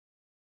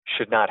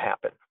should not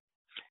happen.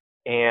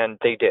 And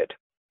they did.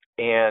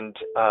 And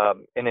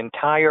an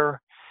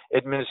entire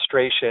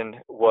administration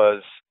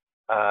was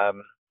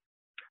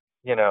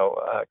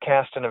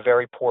cast in a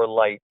very poor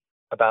light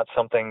about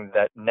something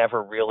that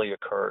never really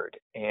occurred,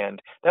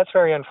 and that's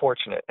very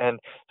unfortunate. And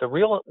the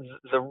real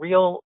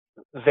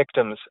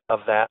victims of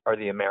that are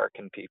the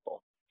American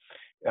people.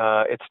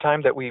 It's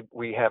time that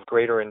we have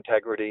greater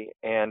integrity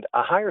and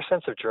a higher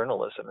sense of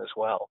journalism as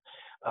well.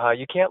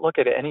 You can't look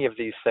at any of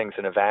these things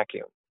in a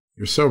vacuum.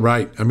 You're so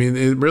right. I mean,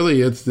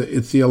 it's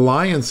the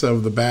alliance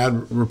of the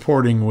bad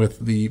reporting with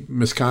the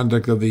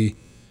misconduct of the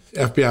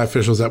FBI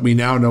officials that we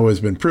now know has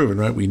been proven,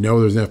 right? We know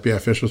there's an FBI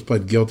official who's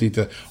pled guilty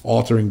to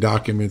altering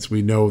documents.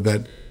 We know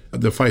that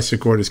the FISA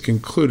court has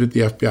concluded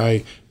the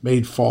FBI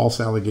made false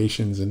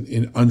allegations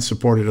and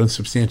unsupported,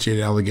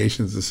 unsubstantiated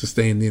allegations to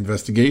sustain the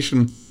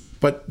investigation.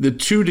 But the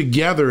two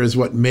together is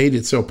what made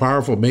it so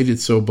powerful, made it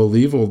so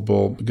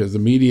believable, because the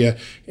media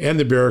and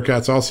the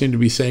bureaucrats all seem to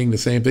be saying the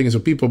same thing. And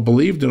so people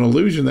believed an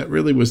illusion that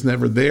really was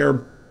never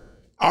there.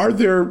 Are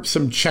there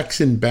some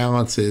checks and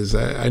balances?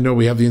 I know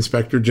we have the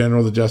Inspector General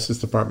of the Justice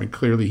Department.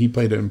 Clearly, he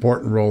played an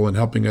important role in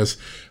helping us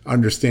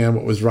understand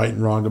what was right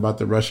and wrong about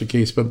the Russia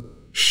case. But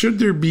should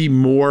there be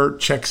more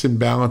checks and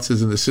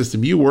balances in the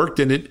system? You worked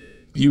in it.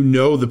 You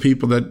know the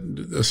people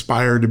that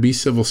aspire to be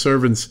civil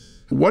servants.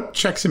 What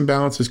checks and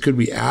balances could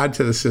we add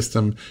to the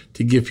system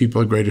to give people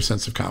a greater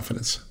sense of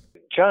confidence?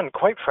 John,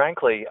 quite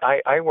frankly,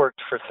 I worked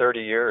for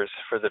 30 years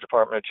for the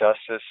Department of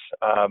Justice.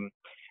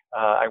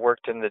 I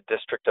worked in the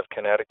District of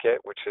Connecticut,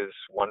 which is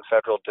one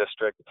federal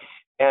district,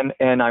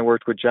 and I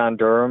worked with John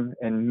Durham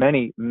and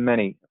many,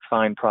 many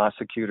fine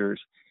prosecutors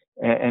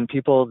and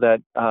people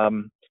that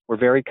were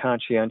very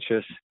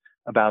conscientious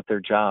about their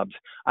jobs.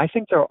 I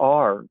think there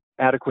are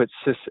adequate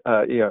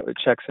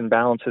checks and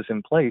balances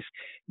in place,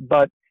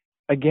 but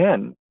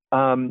again,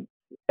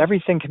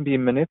 everything can be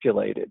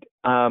manipulated.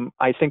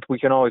 I think we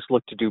can always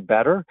look to do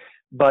better,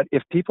 but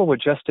if people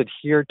would just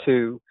adhere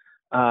to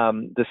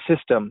the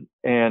system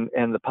and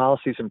the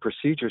policies and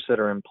procedures that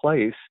are in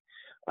place,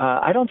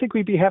 I don't think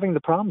we'd be having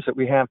the problems that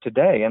we have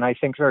today. And I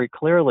think very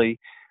clearly,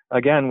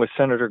 again, with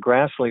Senator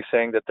Grassley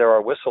saying that there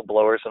are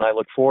whistleblowers, and I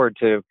look forward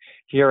to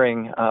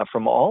hearing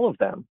from all of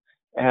them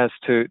as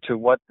to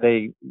what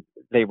they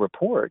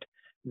report,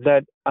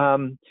 that,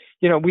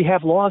 we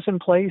have laws in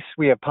place,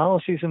 we have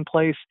policies in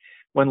place.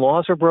 When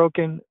laws are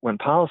broken, when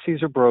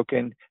policies are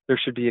broken, there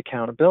should be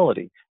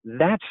accountability.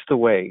 That's the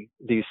way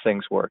these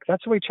things work.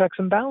 That's the way checks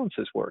and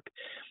balances work.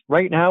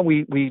 Right now,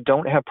 we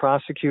don't have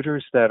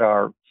prosecutors that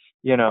are,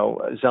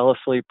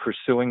 zealously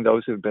pursuing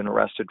those who've been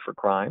arrested for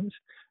crimes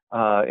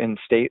in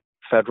state,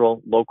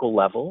 federal, local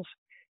levels.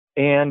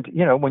 And,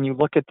 when you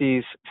look at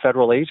these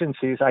federal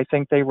agencies, I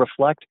think they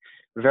reflect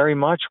very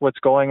much what's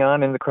going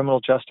on in the criminal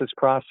justice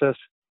process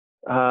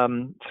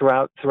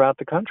throughout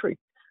the country.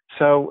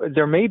 So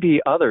there may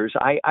be others.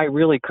 I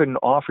really couldn't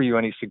offer you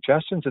any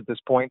suggestions at this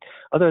point,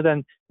 other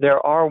than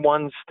there are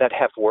ones that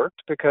have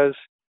worked because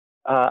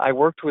I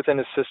worked within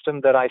a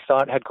system that I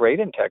thought had great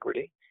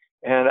integrity,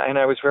 and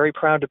I was very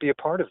proud to be a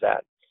part of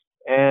that.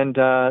 And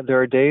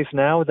there are days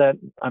now that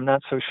I'm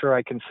not so sure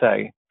I can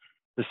say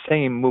the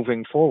same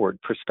moving forward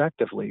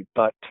prospectively,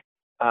 but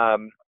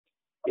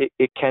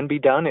it can be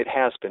done. It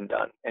has been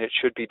done, and it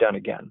should be done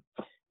again.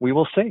 We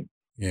will see.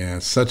 Yeah,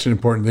 it's such an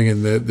important thing.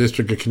 And the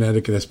District of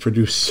Connecticut has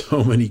produced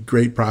so many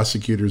great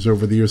prosecutors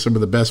over the years, some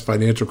of the best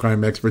financial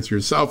crime experts,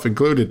 yourself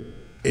included.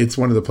 It's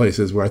one of the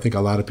places where I think a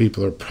lot of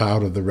people are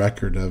proud of the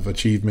record of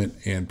achievement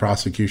and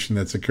prosecution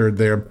that's occurred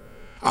there.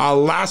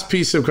 Last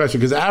piece of question,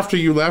 because after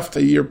you left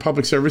your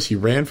public service, you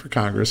ran for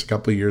Congress a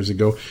couple of years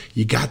ago.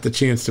 You got the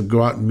chance to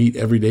go out and meet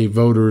everyday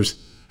voters.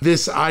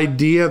 This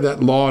idea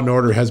that law and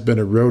order has been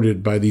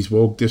eroded by these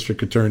woke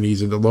district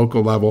attorneys at the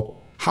local level,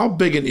 how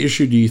big an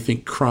issue do you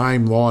think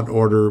crime, law, and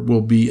order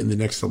will be in the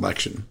next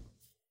election?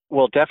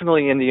 Well,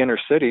 definitely in the inner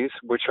cities,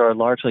 which are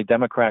largely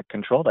Democrat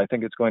controlled. I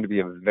think it's going to be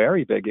a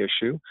very big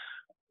issue.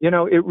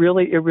 It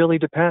really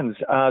depends.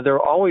 There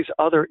are always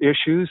other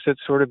issues that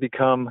sort of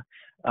become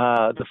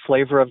the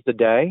flavor of the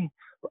day.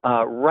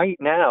 Right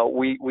now,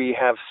 we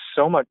have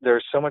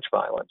there's so much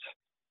violence,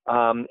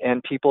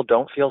 and people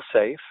don't feel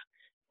safe.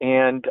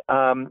 And,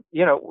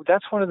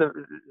 that's one of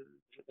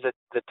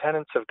the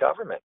tenets of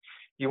government.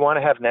 You want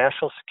to have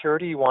national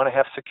security. You want to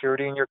have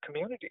security in your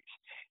communities,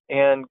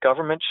 and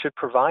government should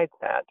provide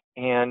that.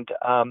 And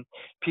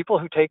people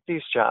who take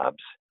these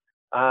jobs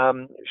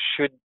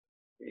should,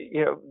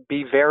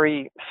 be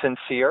very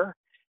sincere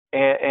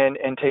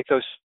and take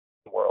those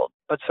to the world.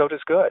 But so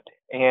does good.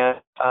 And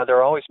there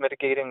are always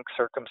mitigating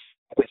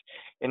circumstances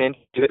in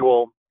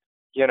individual,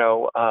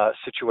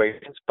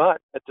 situations.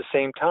 But at the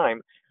same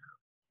time,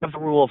 the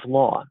rule of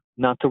law,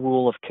 not the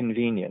rule of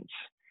convenience.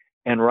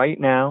 And right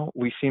now,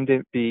 we seem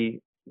to be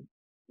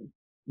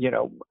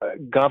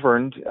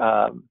governed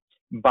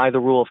by the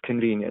rule of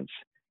convenience.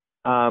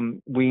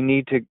 We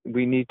need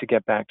to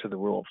get back to the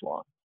rule of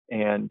law,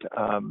 and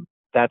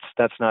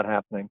that's not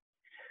happening.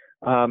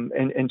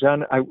 And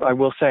John, I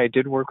will say I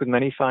did work with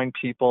many fine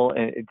people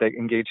that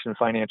engaged in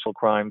financial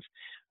crimes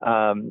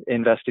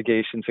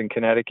investigations in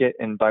Connecticut.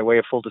 And by way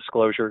of full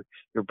disclosure,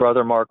 your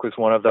brother Mark was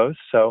one of those.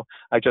 So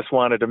I just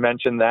wanted to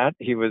mention that.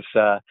 He was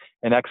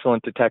an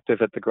excellent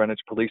detective at the Greenwich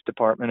Police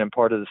Department and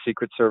part of the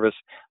Secret Service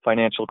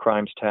Financial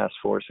Crimes Task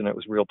Force. And it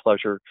was a real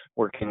pleasure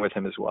working with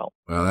him as well.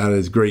 Well, that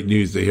is great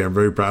news to hear. I'm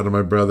very proud of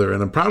my brother,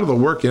 and I'm proud of the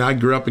work. I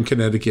grew up in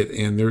Connecticut,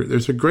 and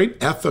there's a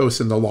great ethos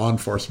in the law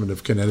enforcement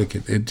of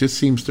Connecticut. It just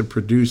seems to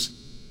produce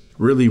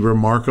really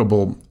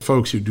remarkable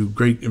folks who do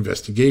great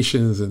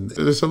investigations. And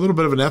there's a little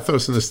bit of an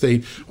ethos in the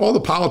state, all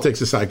the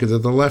politics aside, because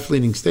it's a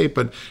left-leaning state,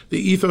 but the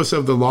ethos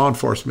of the law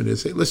enforcement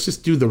is, hey, let's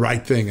just do the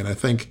right thing. And I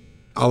think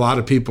a lot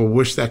of people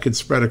wish that could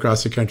spread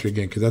across the country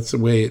again, because that's the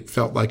way it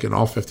felt like in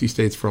all 50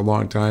 states for a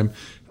long time.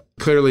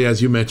 Clearly,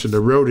 as you mentioned,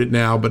 eroded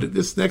now, but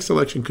this next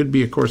election could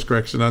be a course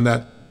correction on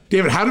that.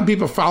 David, how do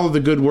people follow the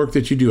good work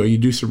that you do? You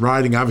do some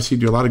writing, obviously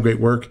you do a lot of great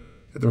work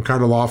at the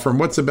McCardle Law Firm.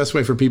 What's the best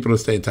way for people to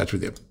stay in touch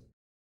with you?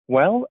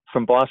 Well,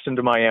 from Boston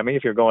to Miami,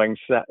 if you're going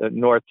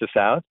north to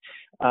south.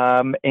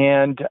 You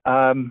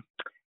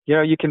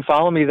can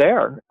follow me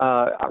there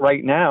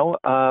right now,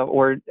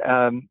 or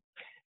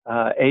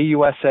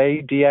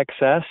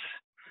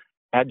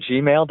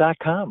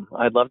ausadxs@gmail.com.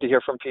 I'd love to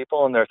hear from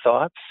people and their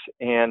thoughts.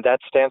 And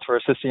that stands for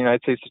Assistant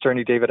United States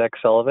Attorney David X.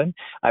 Sullivan.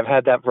 I've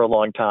had that for a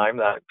long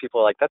time.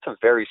 People are like, that's a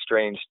very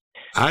strange.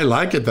 I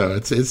like it, though.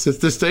 It's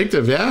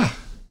distinctive, yeah.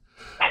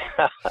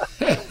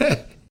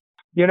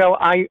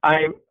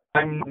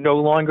 I'm no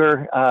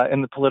longer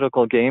in the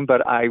political game,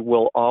 but I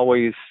will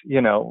always,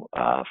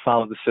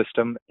 follow the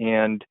system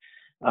and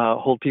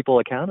hold people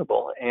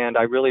accountable. And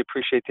I really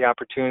appreciate the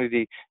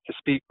opportunity to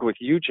speak with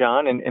you,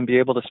 John, and be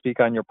able to speak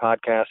on your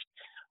podcast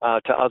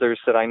to others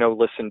that I know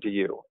listen to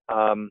you.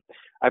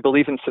 I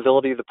believe in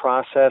civility of the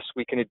process.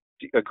 We can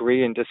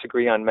agree and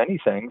disagree on many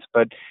things,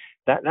 but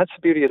that's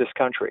the beauty of this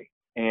country.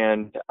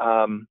 And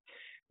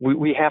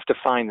we have to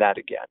find that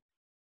again.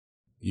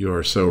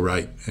 You're so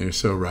right. You're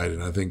so right.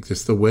 And I think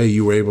just the way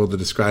you were able to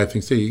describe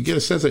things, you get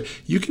a sense that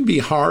you can be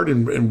hard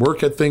and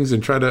work at things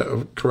and try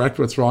to correct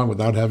what's wrong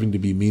without having to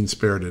be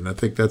mean-spirited. And I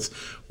think that's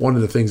one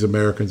of the things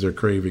Americans are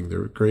craving.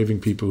 They're craving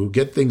people who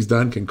get things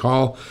done, can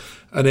call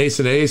an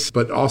ace,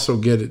 but also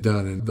get it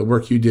done. And the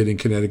work you did in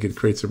Connecticut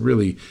creates a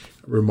really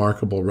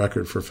remarkable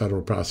record for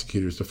federal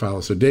prosecutors to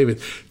follow. So,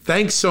 David,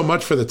 thanks so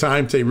much for the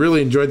time today.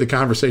 Really enjoyed the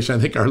conversation. I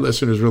think our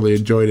listeners really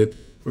enjoyed it.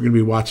 We're going to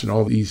be watching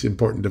all these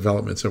important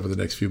developments over the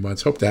next few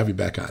months. Hope to have you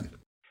back on.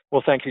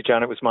 Well, thank you,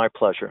 John. It was my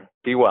pleasure.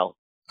 Be well.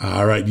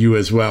 All right, you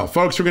as well.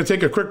 Folks, we're going to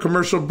take a quick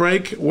commercial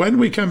break. When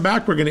we come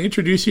back, we're going to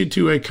introduce you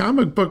to a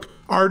comic book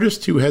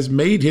artist who has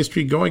made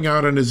history going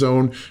out on his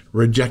own,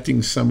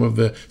 rejecting some of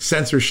the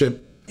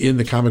censorship in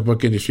the comic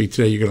book industry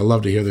today. You're going to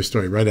love to hear their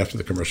story right after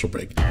the commercial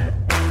break.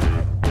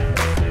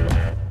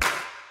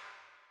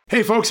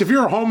 Hey folks, if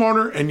you're a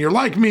homeowner and you're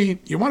like me,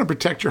 you want to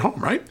protect your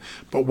home, right?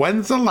 But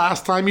when's the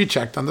last time you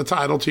checked on the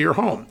title to your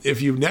home? If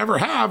you never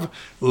have,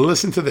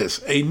 listen to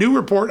this. A new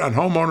report on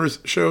homeowners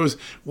shows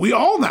we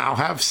all now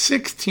have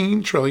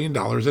 $16 trillion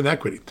in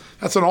equity.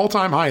 That's an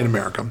all-time high in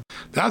America.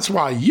 That's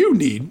why you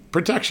need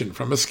protection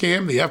from a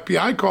scam the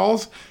FBI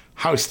calls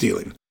house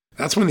stealing.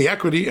 That's when the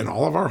equity in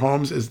all of our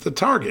homes is the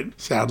target,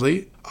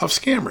 sadly, of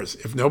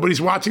scammers. If nobody's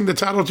watching the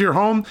title to your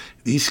home,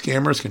 these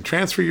scammers can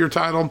transfer your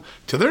title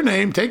to their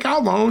name, take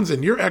out loans,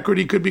 and your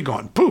equity could be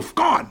gone. Poof,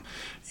 gone.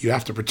 You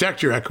have to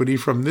protect your equity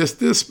from this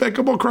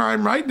despicable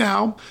crime right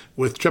now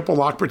with triple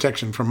lock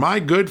protection from my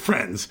good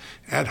friends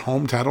at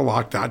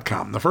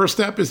HomeTitleLock.com. The first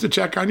step is to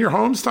check on your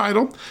home's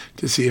title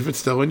to see if it's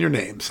still in your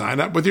name. Sign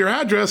up with your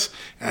address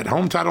at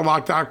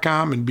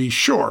HomeTitleLock.com and be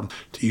sure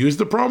to use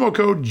the promo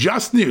code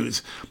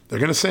JUSTNEWS. They're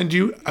going to send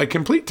you a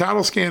complete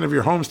title scan of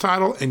your home's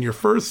title and your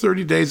first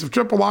 30 days of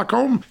triple lock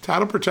home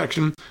title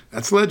protection.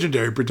 That's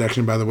legendary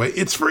protection, by the way.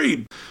 It's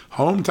free.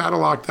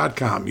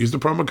 HomeTitleLock.com. Use the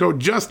promo code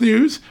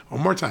JUSTNEWS.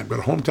 One more time, go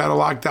to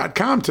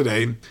HomeTitleLock.com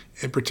today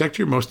and protect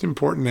your most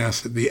important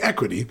asset, the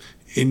equity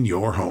in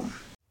your home.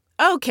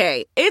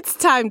 Okay, it's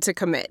time to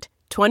commit.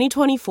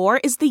 2024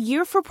 is the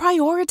year for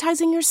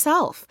prioritizing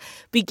yourself.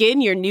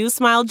 Begin your new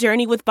smile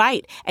journey with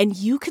Byte, and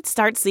you could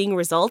start seeing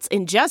results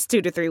in just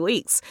 2 to 3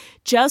 weeks.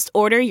 Just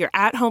order your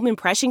at-home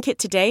impression kit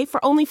today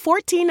for only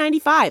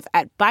 $14.95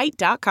 at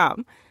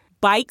Byte.com.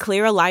 Byte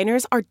Clear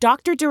aligners are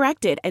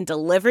doctor-directed and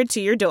delivered to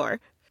your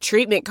door.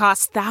 Treatment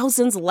costs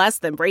thousands less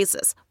than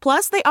braces.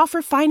 Plus, they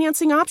offer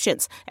financing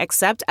options,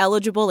 accept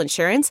eligible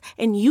insurance,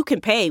 and you can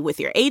pay with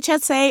your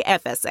HSA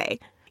FSA.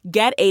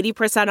 Get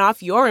 80%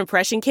 off your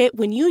impression kit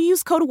when you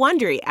use code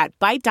WONDERY at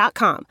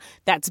Byte.com.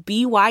 That's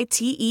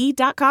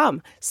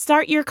BYTE.com.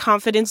 Start your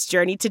confidence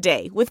journey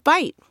today with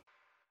Byte.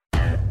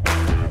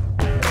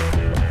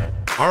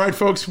 All right,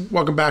 folks,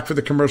 welcome back for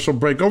the commercial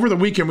break. Over the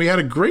weekend, we had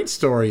a great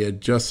story at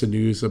Just the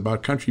News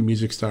about country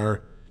music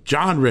star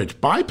John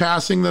Rich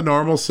bypassing the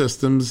normal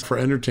systems for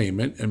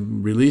entertainment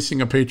and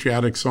releasing a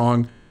patriotic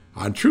song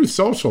on Truth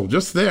Social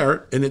just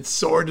there, and it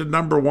soared to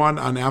 #1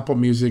 on Apple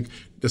Music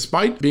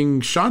despite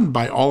being shunned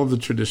by all of the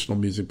traditional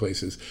music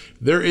places.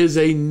 There is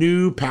a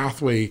new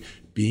pathway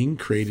being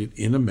created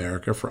in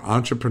America for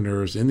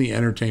entrepreneurs in the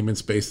entertainment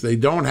space. They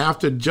don't have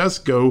to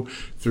just go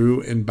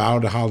through and bow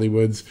to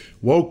Hollywood's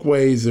woke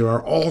ways. There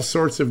are all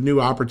sorts of new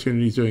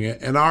opportunities doing it.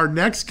 And our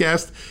next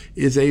guest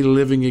is a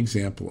living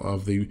example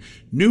of the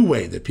new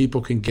way that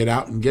people can get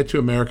out and get to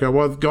America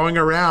while going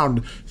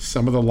around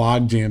some of the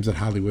log jams that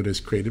Hollywood has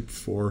created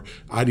for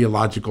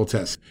ideological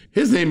tests.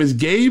 His name is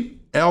Gabe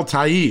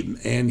El-Tayeb,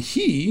 and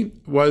he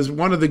was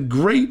one of the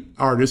great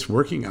artists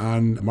working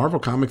on Marvel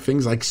comic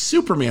things like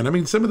Superman. I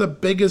mean, some of the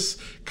biggest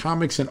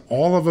comics in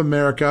all of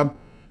America.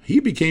 He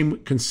became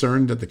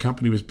concerned that the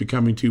company was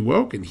becoming too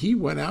woke, and he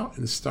went out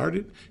and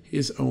started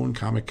his own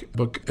comic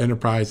book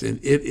enterprise,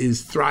 and it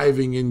is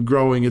thriving and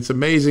growing. It's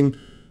amazing.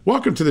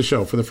 Welcome to the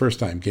show for the first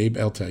time, Gabe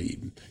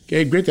El-Tayeb.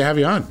 Gabe, great to have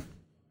you on.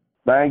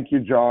 Thank you,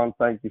 John.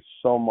 Thank you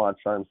so much.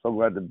 I'm so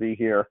glad to be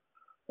here.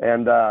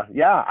 And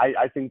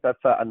I think that's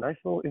a nice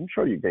little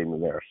intro you gave me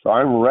there. So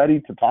I'm ready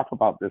to talk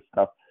about this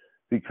stuff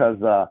because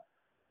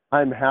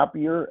I'm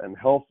happier and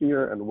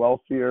healthier and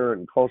wealthier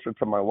and closer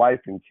to my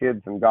wife and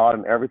kids and God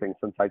and everything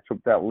since I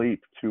took that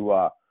leap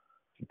to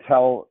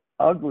tell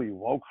ugly,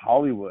 woke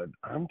Hollywood,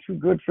 I'm too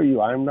good for you.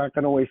 I'm not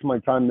going to waste my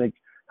time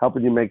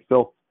helping you make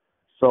filth.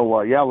 So,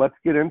 let's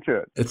get into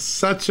it. It's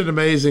such an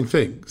amazing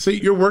thing. So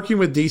you're working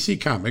with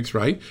DC Comics,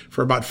 right,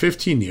 for about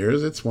 15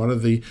 years. It's one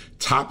of the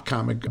top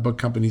comic book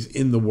companies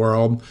in the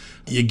world.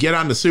 You get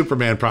on the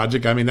Superman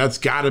project. I mean, that's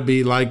got to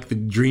be like the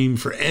dream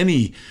for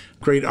any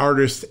great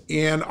artist.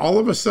 And all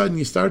of a sudden,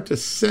 you start to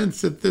sense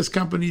that this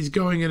company's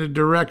going in a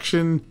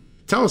direction.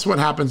 Tell us what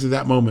happens at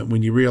that moment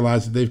when you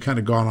realize that they've kind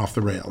of gone off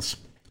the rails.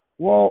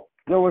 Well,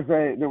 there was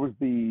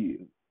the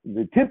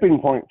tipping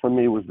point for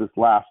me was this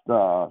last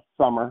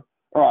summer.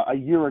 A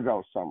year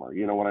ago summer,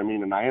 you know what I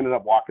mean? And I ended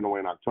up walking away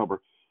in October.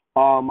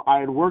 I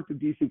had worked at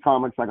DC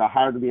Comics. I got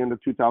hired at the end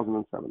of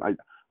 2007. I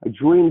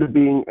dreamed of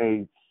being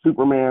a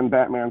Superman,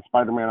 Batman,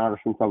 Spider-Man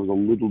artist since I was a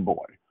little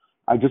boy.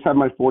 I just had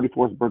my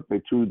 44th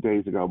birthday 2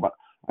 days ago, but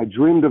I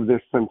dreamed of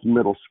this since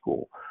middle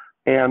school.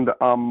 And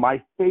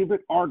my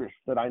favorite artist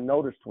that I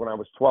noticed when I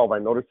was 12, I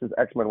noticed his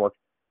X-Men work.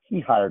 He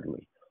hired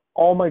me.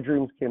 All my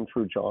dreams came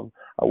true, John.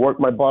 I worked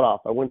my butt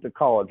off. I went to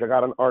college. I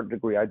got an art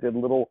degree. I did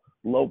little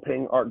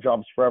low-paying art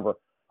jobs forever.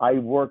 I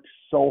worked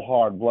so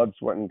hard, blood,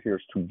 sweat, and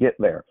tears to get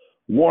there.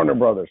 Warner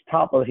Brothers,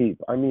 top of the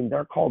heap. I mean,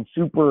 they're called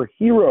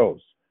superheroes.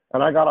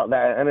 And I got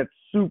that, and it's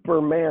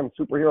Superman,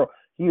 superhero.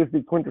 He is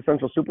the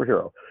quintessential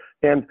superhero.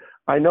 And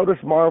I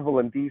noticed Marvel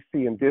and DC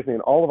and Disney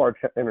and all of our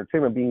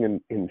entertainment being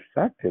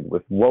infected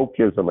with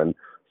wokeism and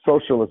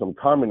socialism,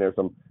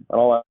 communism, and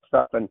all that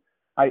stuff. And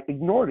I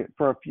ignored it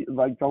for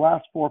the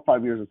last 4 or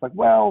 5 years. It's like,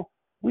 well,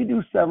 we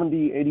do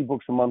 70, 80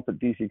 books a month at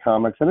DC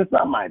Comics, and it's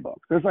not my book.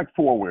 There's like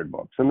 4 weird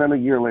books. And then a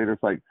year later,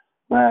 it's like,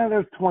 well,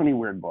 there's 20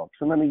 weird books.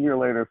 And then a year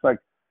later, it's like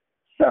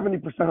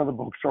 70% of the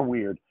books are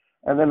weird.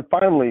 And then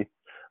finally,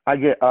 I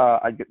get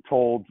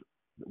told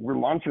we're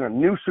launching a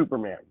new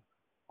Superman,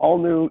 all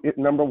new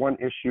 #1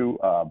 issue,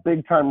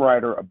 big time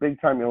writer, a big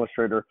time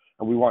illustrator,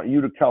 and we want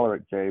you to color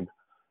it, Gabe.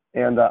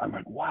 And I'm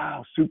like,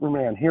 wow,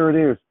 Superman, here it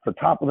is, the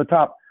top of the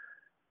top.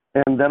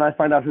 And then I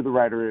find out who the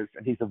writer is,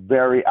 and he's a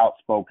very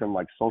outspoken,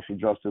 like social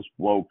justice,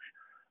 woke,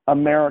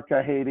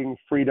 America hating,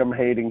 freedom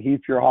hating.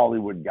 He's your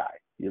Hollywood guy.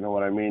 You know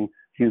what I mean?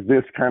 He's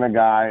this kind of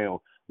guy.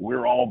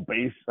 We're all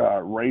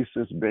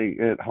racist,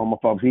 bigot,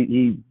 homophobes.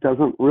 He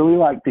doesn't really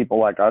like people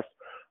like us,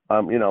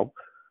 you know.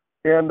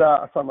 And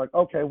so I'm like,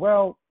 okay,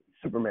 well,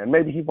 Superman,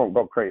 maybe he won't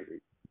go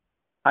crazy.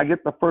 I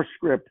get the first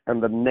script,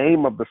 and the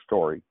name of the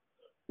story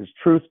is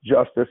Truth,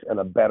 Justice, and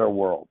a Better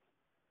World.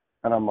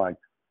 And I'm like,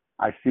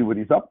 I see what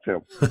he's up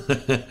to.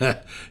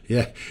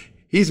 Yeah,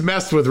 he's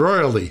messed with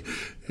royalty.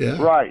 Yeah,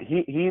 right.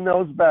 He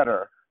knows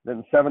better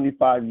than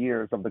 75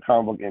 years of the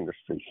comic book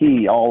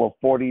industry. All of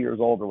 40 years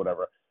old or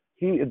whatever.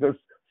 Just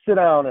sit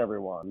down,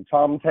 everyone.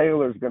 Tom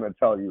Taylor's going to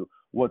tell you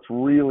what's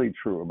really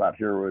true about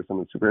heroism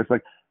and superheroes. It's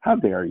like, how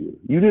dare you?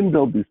 You didn't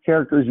build these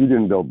characters. You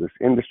didn't build this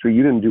industry.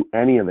 You didn't do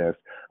any of this.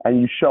 And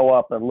you show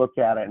up and look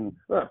at it and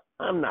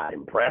I'm not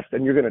impressed.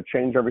 And you're going to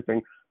change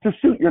everything to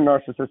suit your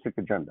narcissistic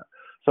agenda.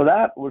 So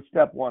that was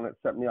step one. It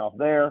set me off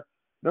there.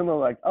 Then they're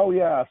like, oh,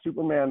 yeah,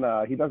 Superman,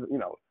 he doesn't, you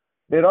know,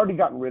 they'd already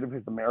gotten rid of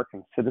his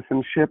American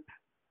citizenship,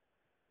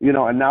 you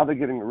know, and now they're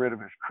getting rid of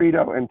his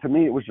credo. And to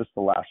me, it was just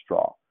the last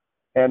straw.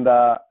 And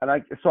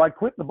I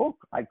quit the book.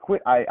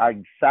 I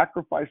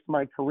sacrificed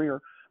my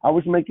career. I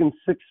was making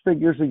 6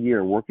 figures a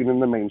year working in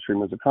the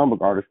mainstream as a comic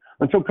book artist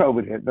until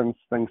COVID hit. Then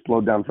things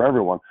slowed down for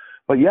everyone.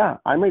 But yeah,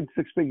 I made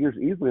 6 figures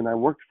easily, and I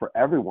worked for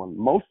everyone,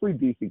 mostly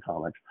DC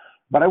Comics.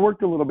 But I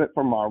worked a little bit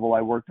for Marvel.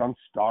 I worked on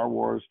Star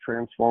Wars,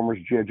 Transformers,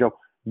 G.I. Joe,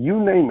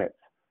 you name it.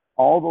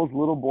 All those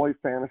little boy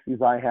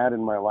fantasies I had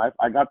in my life,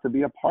 I got to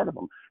be a part of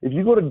them. If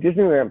you go to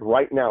Disneyland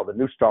right now, the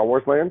new Star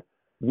Wars land,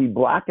 the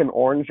black and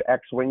orange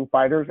X-Wing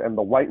fighters and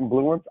the white and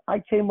blue ones, I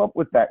came up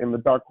with that in the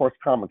Dark Horse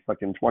comics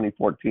like in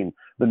 2014,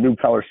 the new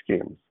color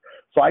schemes.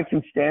 So I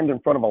can stand in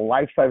front of a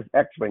life-size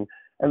X-Wing.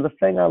 And the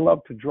thing I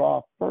loved to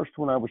draw first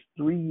when I was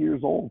 3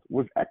 years old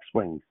was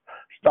X-Wings.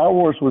 Star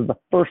Wars was the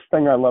first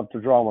thing I loved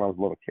to draw when I was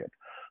a little kid.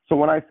 So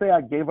when I say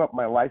I gave up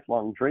my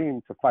lifelong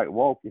dream to fight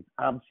woke, it's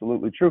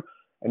absolutely true.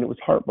 And it was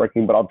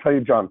heartbreaking. But I'll tell you,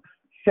 John,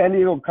 San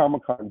Diego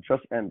Comic-Con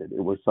just ended.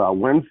 It was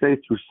Wednesday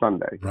through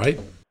Sunday. Right.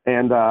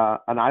 And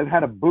I've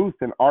had a booth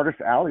in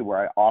Artist Alley where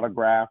I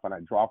autograph and I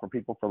draw for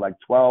people for like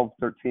 12,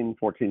 13,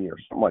 14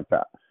 years, something like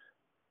that.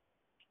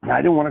 And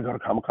I didn't want to go to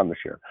Comic-Con this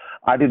year.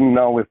 I didn't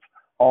know if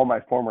all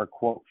my former,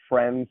 quote,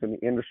 friends in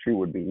the industry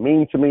would be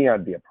mean to me.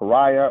 I'd be a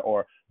pariah,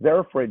 or they're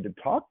afraid to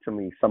talk to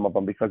me, some of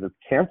them, because it's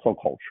cancel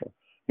culture.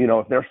 You know,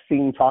 if they're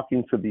seen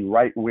talking to the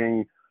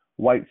right-wing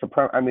white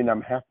supremacist, I mean,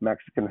 I'm half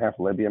Mexican, half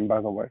Libyan,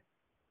 by the way.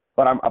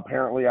 But I'm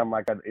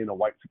like in a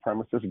white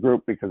supremacist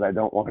group because I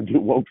don't want to do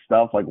woke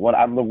stuff. Like,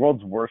 I'm the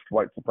world's worst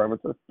white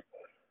supremacist.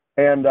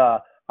 And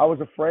I was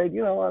afraid,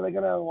 you know, are they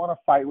going to want to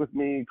fight with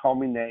me, call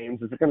me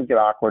names? Is it going to get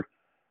awkward?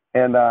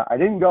 And I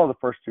didn't go the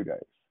first 2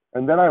 days.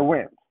 And then I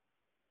went.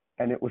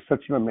 And it was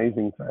such an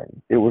amazing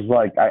thing. It was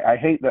like, I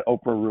hate that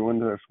Oprah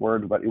ruined this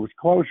word, but it was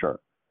closure.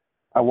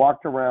 I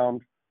walked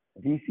around.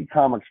 DC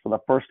Comics, for the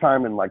first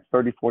time in like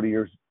 30, 40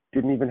 years,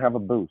 didn't even have a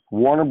booth.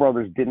 Warner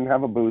Brothers didn't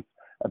have a booth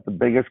at the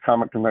biggest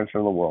comic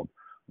convention in the world.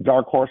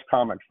 Dark Horse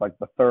Comics, like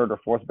the third or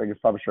fourth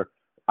biggest publisher,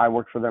 I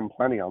worked for them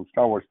plenty on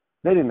Star Wars.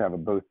 They didn't have a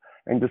booth.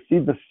 And to see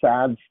the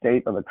sad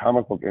state of the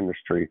comic book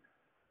industry,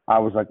 I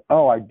was like,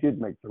 oh, I did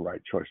make the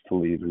right choice to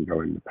leave and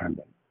go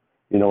independent.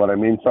 You know what I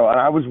mean? So, and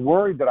I was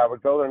worried that I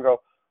would go there and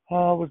go,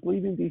 oh, was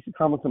leaving DC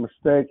Comics a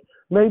mistake?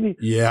 Maybe.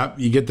 Yeah,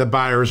 you get the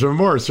buyer's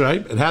remorse,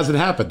 right? It hasn't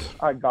happened.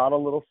 I got a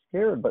little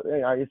scared, but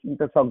hey, I think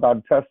that's how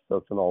God tests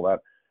us and all that.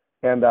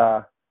 And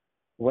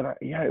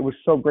it was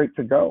so great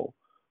to go.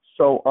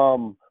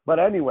 So, but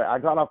anyway, I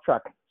got off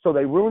track. So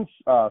they ruined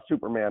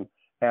Superman,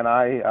 and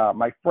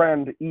my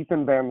friend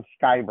Ethan Van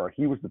Sciver,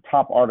 he was the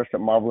top artist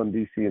at Marvel and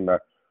DC in the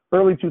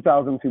early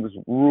 2000s. He was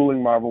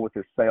ruling Marvel with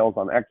his sales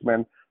on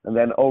X-Men, and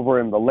then over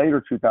in the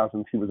later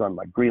 2000s, he was on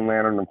like Green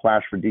Lantern and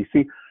Flash for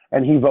DC.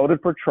 And he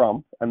voted for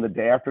Trump. And the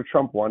day after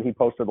Trump won, he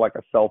posted like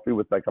a selfie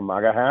with like a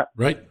MAGA hat.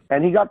 Right.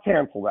 And he got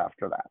canceled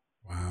after that.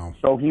 Wow.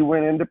 So he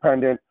went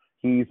independent.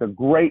 He's a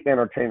great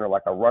entertainer,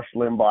 like a Rush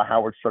Limbaugh,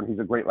 Howard Stern. He's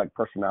a great like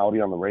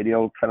personality on the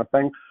radio kind of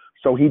thing.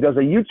 So he does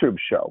a YouTube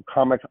show,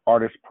 Comic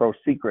Artist Pro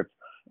Secrets.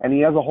 And he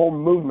has a whole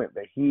movement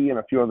that he and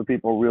a few other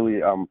people really,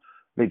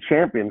 they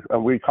champion.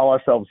 We call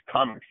ourselves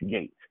Comics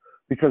Gate,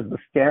 because the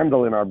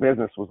scandal in our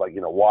business was like,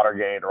 you know,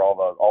 Watergate or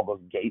all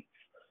those gates.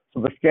 So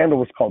the scandal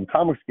was called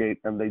Comicsgate,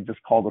 and they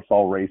just called us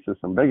all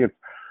racist and bigots.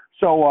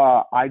 So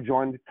I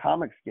joined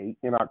Comicsgate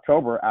in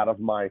October out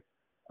of my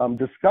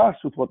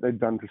disgust with what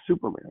they'd done to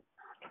Superman.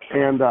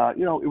 And,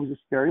 you know, it was a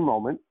scary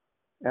moment,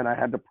 and I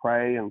had to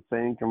pray and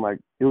think. And like,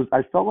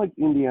 I felt like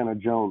Indiana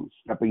Jones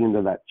stepping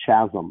into that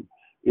chasm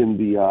in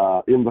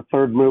the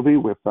third movie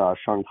with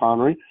Sean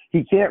Connery.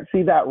 He can't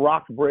see that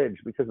rock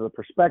bridge because of the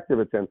perspective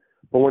it's in.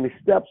 But when he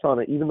steps on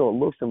it, even though it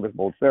looks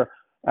invisible, it's there.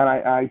 And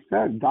I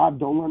said, God,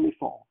 don't let me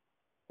fall.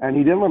 And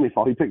he didn't let me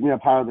fall. He picked me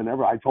up higher than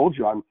ever. I told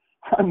you,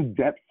 I'm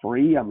debt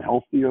free. I'm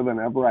healthier than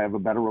ever. I have a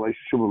better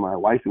relationship with my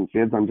wife and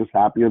kids. I'm just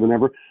happier than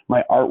ever.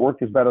 My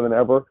artwork is better than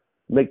ever,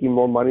 making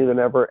more money than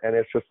ever. And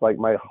it's just like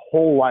my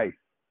whole life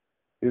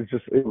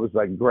it was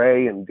like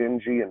gray and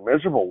dingy and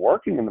miserable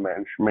working in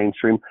the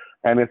mainstream.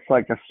 And it's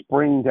like a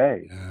spring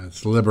day. Yeah,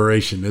 it's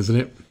liberation, isn't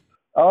it?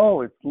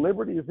 Oh, it's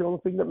liberty is the only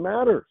thing that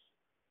matters.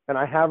 And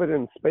I have it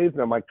in spades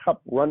now. My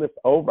cup runneth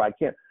over.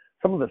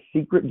 Some of the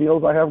secret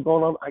deals I have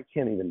going on, I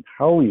can't even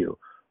tell you.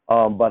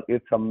 But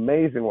it's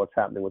amazing what's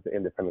happening with the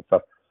independent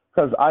stuff.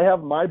 Because I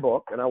have my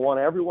book, and I want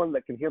everyone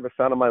that can hear the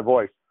sound of my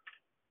voice.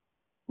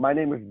 My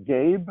name is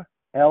Gabe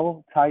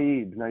L.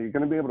 Taib. Now, you're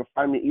going to be able to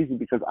find me easy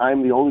because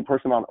I'm the only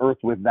person on earth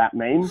with that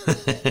name.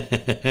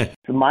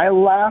 So my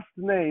last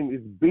name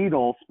is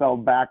Beatle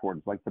spelled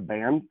backwards, like the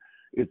band.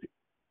 It's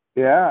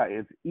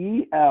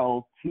E-L-T-A-E-B.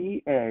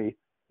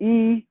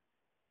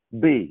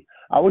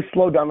 I always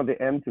slow down at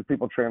the end because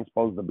people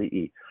transpose the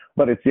B-E.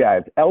 But it's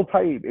El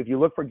Taib. If you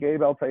look for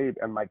Gabe El Taib,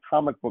 and my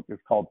comic book is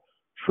called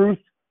Truth,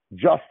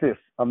 Justice,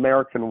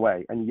 American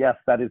Way. And yes,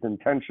 that is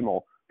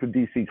intentional to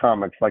DC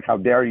Comics. Like, how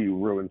dare you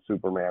ruin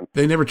Superman?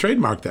 They never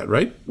trademarked that,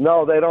 right?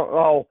 No, they don't.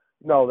 Oh,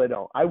 no, they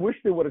don't. I wish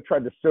they would have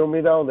tried to sue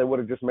me, though. They would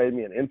have just made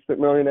me an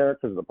instant millionaire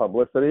because of the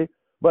publicity.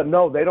 But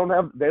no, they don't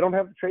have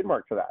the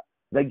trademark to that.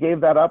 They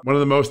gave that up. One of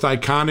the most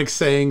iconic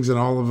sayings in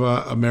all of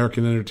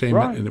American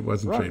entertainment, and it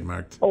wasn't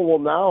trademarked. Oh, well,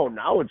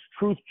 now it's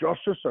Truth,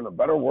 Justice, and a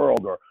Better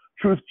World, or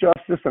Truth,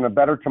 Justice, and a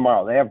Better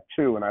Tomorrow. They have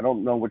two, and I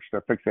don't know which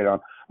they're fixated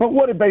on. But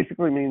what it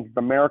basically means is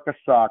America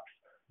sucks,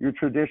 your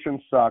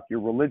traditions suck,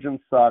 your religion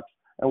sucks,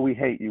 and we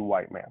hate you,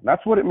 white man.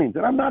 That's what it means.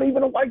 And I'm not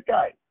even a white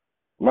guy.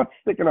 I'm not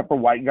sticking up for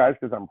white guys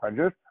because I'm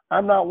prejudiced.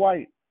 I'm not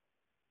white.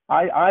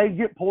 I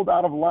get pulled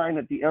out of line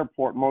at the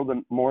airport more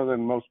than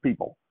most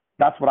people.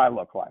 That's what I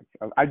look like.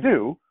 I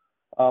do,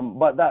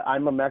 but that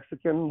I'm a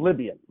Mexican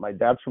Libyan. My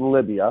dad's from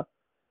Libya,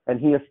 and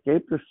he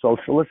escaped this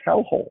socialist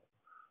hellhole.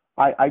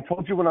 I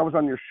told you when I was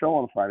on your show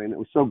on Friday, and it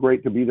was so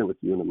great to be there with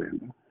you and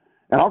Amanda.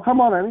 And I'll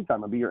come on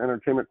anytime. I'll be your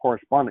entertainment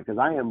correspondent because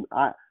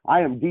I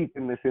am deep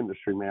in this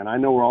industry, man. I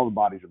know where all the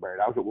bodies are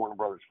buried. I was at Warner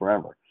Brothers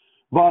forever.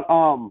 But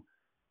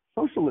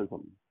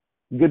socialism,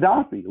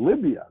 Gaddafi,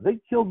 Libya, they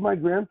killed my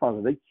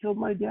grandfather. They killed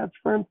my dad's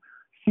friends.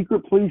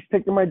 Secret police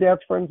taking my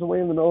dad's friends away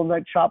in the middle of the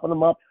night, chopping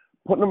them up,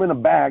 putting them in a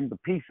bag, the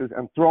pieces,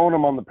 and throwing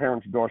them on the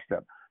parents'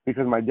 doorstep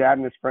because my dad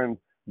and his friends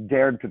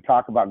dared to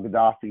talk about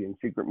Gaddafi in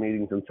secret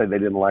meetings and say they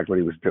didn't like what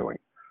he was doing.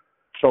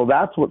 So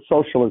that's what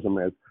socialism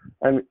is.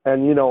 And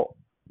you know,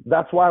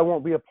 That's why I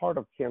won't be a part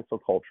of cancel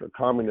culture,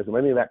 communism,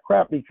 any of that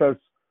crap, because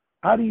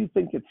how do you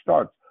think it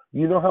starts?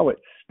 You know how it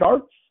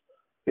starts?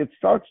 It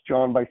starts,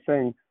 John, by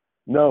saying,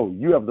 no,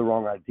 you have the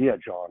wrong idea,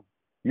 John.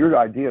 Your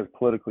idea is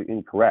politically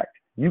incorrect.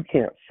 You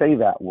can't say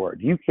that word.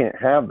 You can't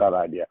have that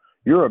idea.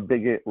 You're a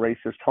bigot,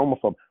 racist,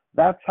 homophobe.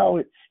 That's how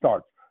it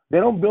starts. They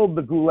don't build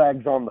the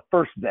gulags on the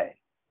first day.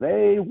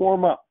 They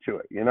warm up to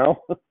it, you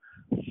know?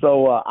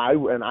 So I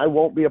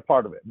won't be a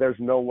part of it. There's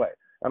no way.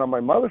 And on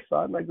my mother's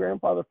side, my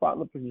grandfather fought in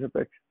the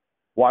Pacific,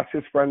 watched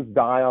his friends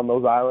die on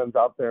those islands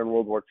out there in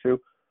World War II.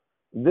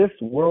 This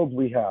world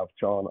we have,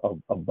 John, of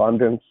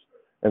abundance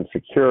and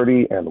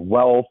security and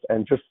wealth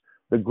and just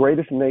the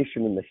greatest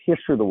nation in the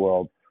history of the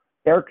world,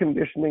 air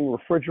conditioning,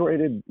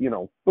 refrigerated,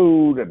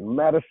 food and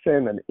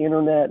medicine and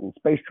internet and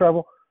space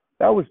travel,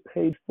 that was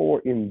paid for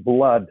in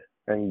blood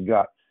and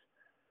guts.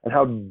 And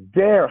how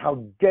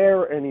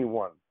dare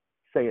anyone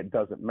say it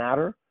doesn't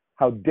matter?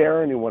 How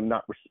dare anyone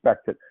not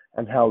respect it?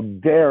 And how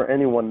dare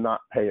anyone not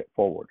pay it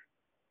forward?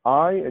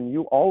 I and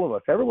you, all of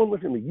us, everyone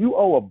listening to me, you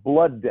owe a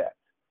blood debt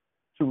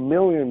to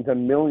millions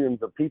and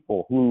millions of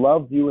people who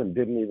loved you and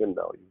didn't even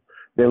know you.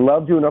 They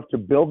loved you enough to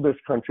build this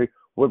country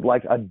with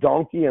like a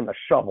donkey and a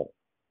shovel,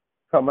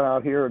 coming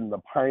out here in the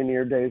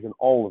pioneer days and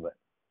all of it.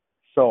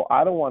 So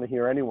I don't want to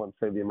hear anyone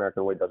say the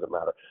American way doesn't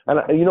matter.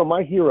 And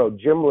my hero,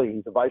 Jim Lee,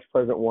 he's the vice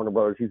president of Warner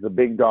Brothers. He's the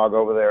big dog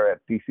over there at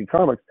DC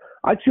Comics.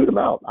 I chewed him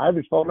out. I have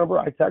his phone number.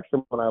 I texted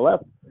him when I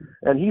left.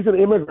 And he's an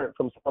immigrant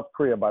from South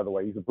Korea, by the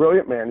way. He's a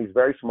brilliant man. He's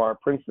very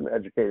smart, Princeton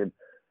educated.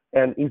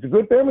 And he's a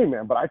good family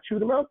man. But I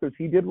chewed him out because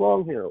he did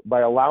wrong here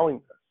by allowing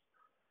this.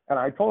 And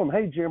I told him,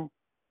 hey, Jim,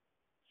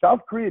 South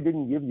Korea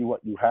didn't give you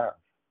what you have.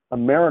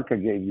 America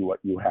gave you what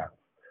you have.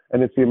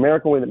 And it's the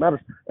American way that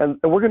matters. And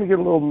we're going to get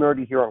a little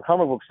nerdy here on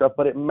comic book stuff,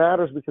 but it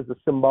matters because the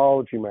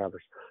symbology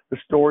matters. The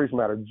stories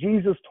matter.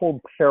 Jesus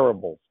told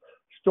parables.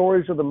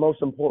 Stories are the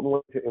most important way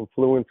to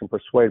influence and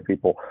persuade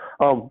people.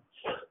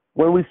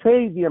 When we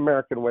say the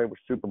American way with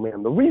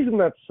Superman, the reason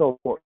that's so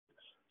important,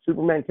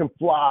 Superman can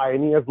fly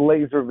and he has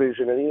laser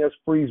vision and he has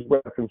freeze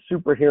breath and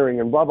super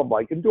hearing and blah, blah, blah.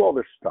 He can do all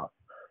this stuff.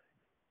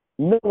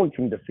 No one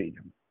can defeat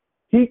him.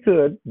 He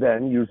could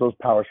then use those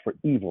powers for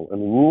evil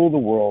and rule the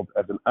world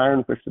as an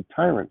iron-fisted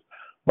tyrant.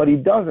 But he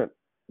doesn't,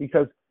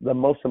 because the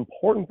most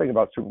important thing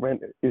about Superman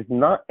is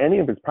not any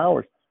of his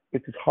powers.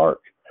 It's his heart.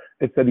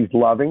 It's that he's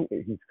loving,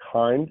 he's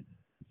kind,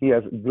 he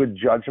has good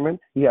judgment,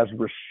 he has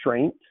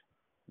restraint.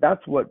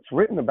 That's what's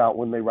written about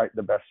when they write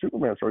the best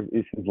Superman stories,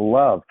 is his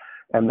love.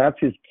 And that's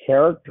his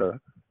character.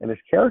 And his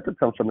character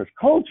comes from his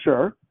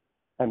culture,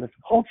 and his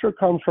culture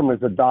comes from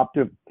his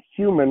adoptive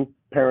human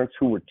parents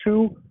who were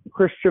two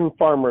Christian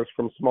farmers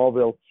from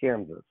Smallville,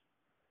 Kansas.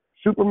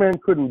 Superman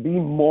couldn't be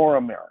more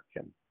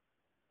American.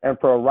 And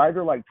for a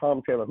writer like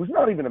Tom Taylor, who's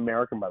not even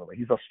American, by the way,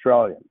 he's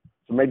Australian.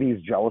 So maybe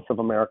he's jealous of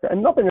America.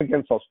 And nothing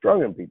against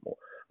Australian people.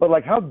 But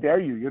like, how dare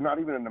you? You're not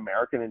even an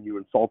American and you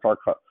insult our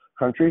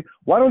country.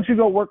 Why don't you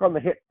go work on the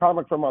hit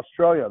comic from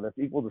Australia that's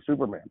equal to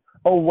Superman?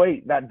 Oh,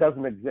 wait, that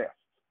doesn't exist.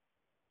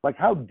 Like,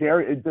 how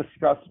dare it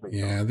disgusts me.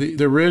 Yeah, the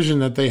derision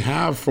that they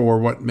have for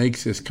what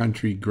makes this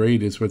country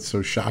great is what's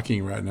so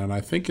shocking right now. And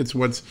I think it's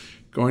what's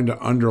going to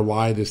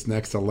underlie this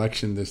next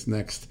election, this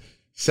next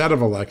set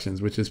of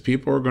elections, which is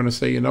people are going to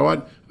say, you know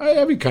what,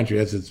 every country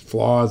has its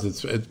flaws,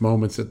 its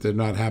moments that they're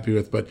not happy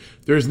with, but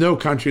there's no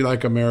country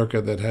like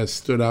America that has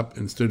stood up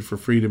and stood for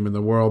freedom in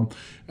the world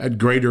at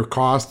greater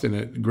cost and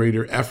at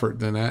greater effort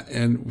than that.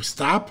 And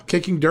stop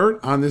kicking dirt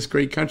on this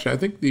great country. I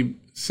think the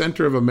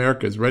center of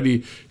America is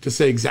ready to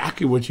say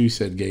exactly what you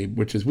said, Gabe,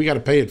 which is we got to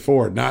pay it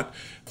forward, not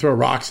throw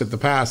rocks at the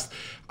past.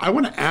 I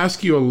want to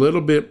ask you a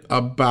little bit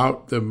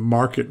about the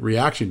market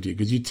reaction to you,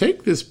 because you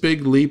take this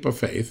big leap of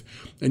faith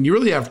and you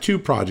really have two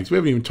projects. We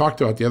haven't even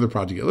talked about the other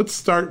project yet. Let's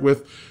start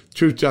with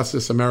Truth,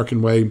 Justice,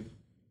 American Way.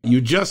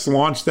 You just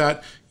launched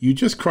that. You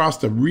just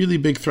crossed a really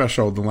big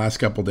threshold in the last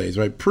couple of days,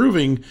 right?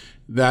 Proving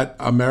that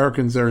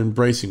Americans are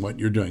embracing what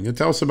you're doing. And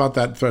tell us about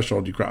that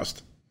threshold you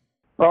crossed.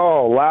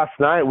 Oh, last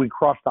night we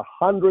crossed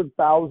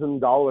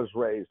 $100,000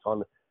 raised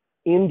on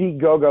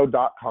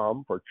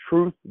Indiegogo.com for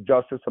Truth,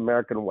 Justice,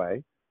 American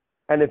Way.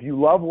 And if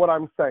you love what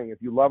I'm saying, if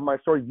you love my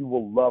story, you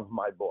will love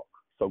my book.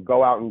 So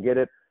go out and get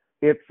it.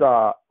 It's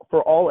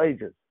for all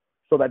ages.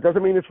 So that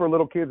doesn't mean it's for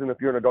little kids, and if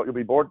you're an adult, you'll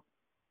be bored.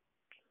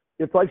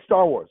 It's like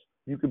Star Wars.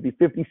 You could be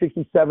 50,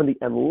 60, 70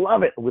 and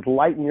love it with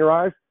light in your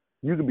eyes.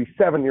 You could be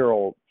 7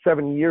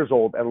 years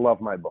old and love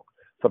my book.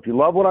 So if you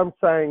love what I'm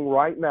saying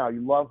right now,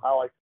 you love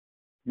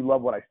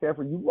what I stand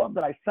for, you love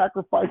that I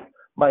sacrificed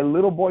my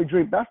little boy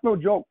dream. That's no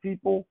joke,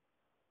 people.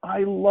 I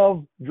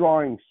love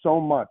drawing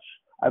so much.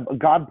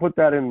 God put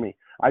that in me.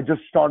 I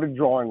just started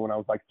drawing when I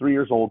was like 3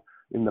 years old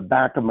in the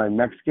back of my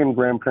Mexican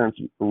grandparents'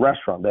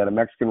 restaurant. They had a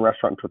Mexican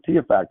restaurant and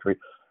tortilla factory.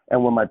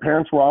 And when my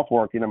parents were off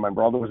working and my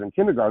brother was in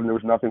kindergarten, there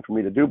was nothing for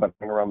me to do but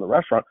hang around the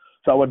restaurant.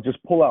 So I would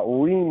just pull out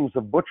reams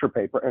of butcher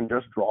paper and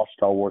just draw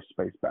Star Wars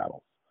space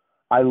battles.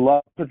 I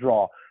love to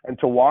draw. And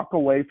to walk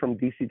away from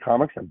DC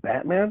Comics and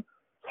Batman,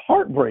 it's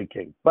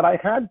heartbreaking. But I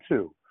had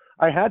to.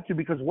 I had to,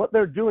 because what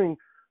they're doing,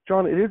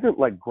 John, it isn't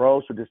like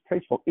gross or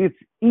distasteful. It's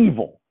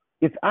evil.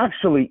 It's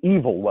actually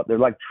evil what they're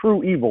like,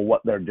 true evil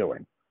what they're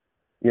doing,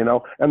 you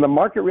know. And the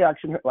market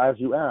reaction, as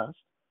you asked,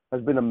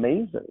 has been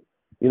amazing.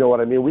 You know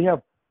what I mean? We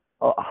have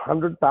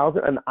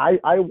 100,000, and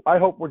I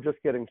hope we're just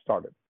getting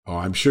started. Oh,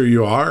 I'm sure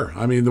you are.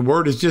 I mean, the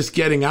word is just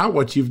getting out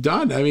what you've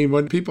done. I mean,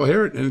 when people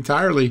hear it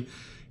entirely,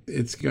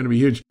 it's going to be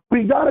huge.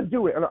 We got to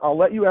do it. And I'll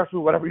let you ask me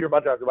whatever you're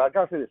about to ask about. I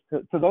got to say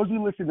this. To those of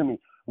you listening to me,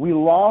 we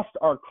lost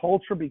our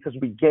culture because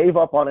we gave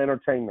up on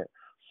entertainment.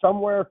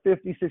 Somewhere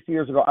 50, 60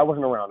 years ago, I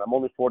wasn't around. I'm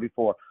only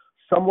 44.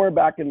 Somewhere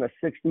back in the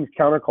 60s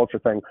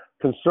counterculture thing,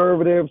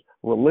 conservatives,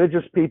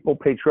 religious people,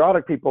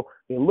 patriotic people,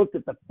 they looked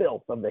at the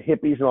filth of the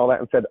hippies and all that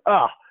and said,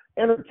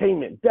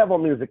 entertainment, devil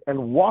music, and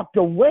walked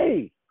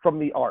away from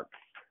the arts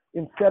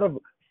instead of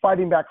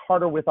fighting back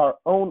harder with our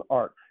own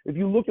art. If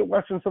you look at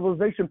Western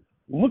civilization,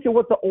 look at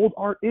what the old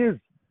art is.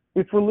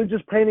 It's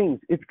religious paintings.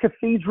 It's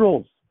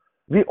cathedrals.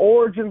 The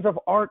origins of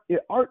art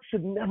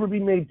should never be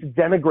made to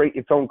denigrate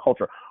its own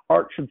culture.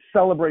 Art should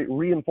celebrate,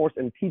 reinforce,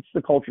 and teach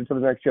the culture to the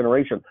next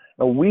generation.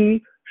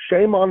 And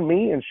shame on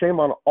me and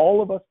shame on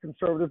all of us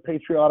conservative,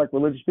 patriotic,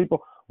 religious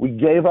people, we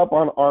gave up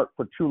on art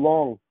for too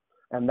long.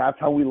 And that's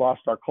how we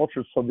lost our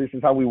culture. So this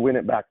is how we win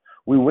it back.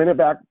 We win it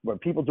back by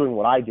people doing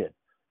what I did.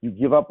 You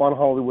give up on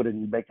Hollywood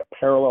and you make a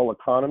parallel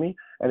economy.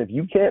 And if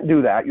you can't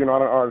do that, you're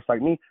not an artist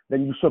like me,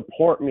 then you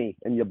support me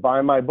and you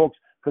buy my books,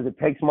 because it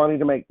takes money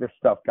to make this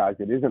stuff, guys.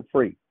 It isn't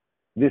free.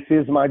 This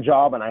is my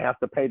job, and I have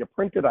to pay to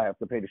print it. I have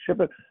to pay to ship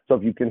it. So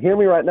if you can hear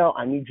me right now,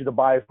 I need you to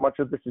buy as much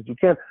of this as you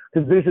can,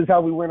 because this is how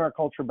we win our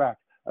culture back.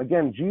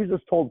 Again, Jesus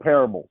told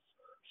parables.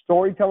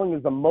 Storytelling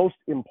is the most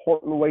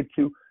important way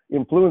to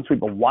influence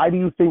people. Why do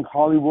you think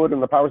Hollywood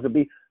and the powers that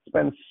be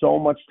spend so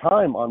much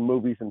time on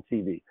movies and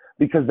TV?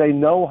 Because they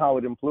know how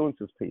it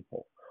influences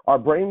people. Our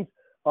brains,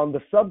 on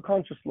the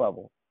subconscious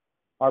level,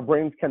 our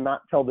brains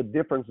cannot tell the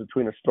difference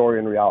between a story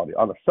and reality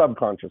on a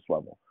subconscious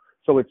level.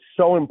 So it's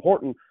so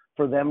important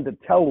for them to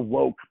tell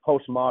woke,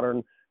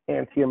 postmodern,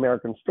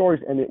 anti-American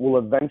stories, and it will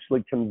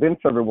eventually convince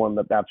everyone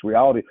that that's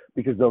reality,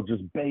 because they'll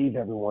just bathe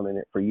everyone in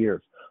it for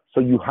years.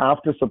 So you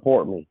have to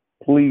support me,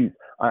 please.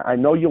 I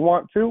know you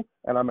want to,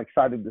 and I'm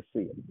excited to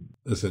see it.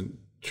 Listen,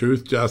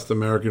 Truth, Just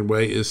American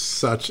Way is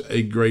such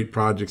a great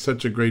project,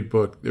 such a great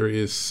book. There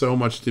is so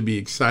much to be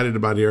excited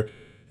about here.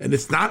 And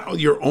it's not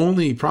your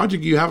only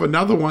project. You have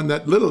another one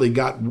that literally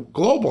got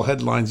global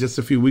headlines just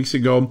a few weeks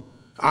ago.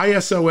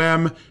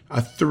 ISOM,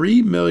 a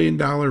 $3 million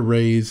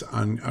raise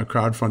on a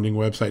crowdfunding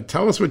website.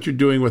 Tell us what you're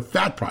doing with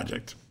that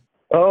project.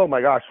 Oh,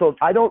 my gosh. So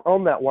I don't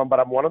own that one,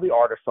 but I'm one of the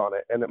artists on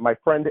it. And my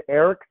friend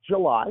Eric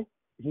July,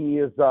 he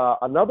is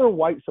another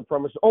white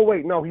supremacist. Oh,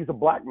 wait, no, he's a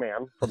black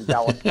man from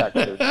Dallas,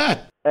 Texas.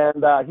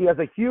 And he has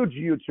a huge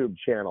YouTube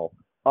channel,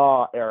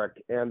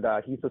 Eric. And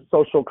he's a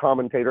social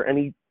commentator. And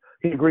he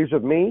agrees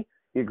with me.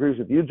 He agrees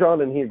with you, John,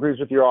 and he agrees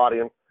with your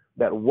audience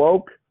that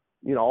woke,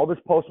 you know, all this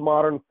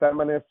postmodern,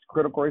 feminist,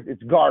 critical race,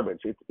 it's garbage.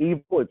 It's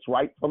evil. It's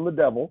right from the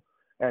devil.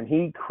 And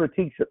he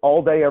critiques it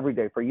all day, every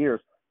day for years.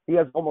 He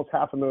has almost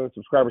 500,000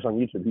 subscribers on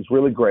YouTube. He's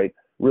really great,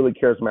 really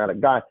charismatic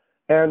guy.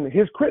 And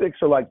his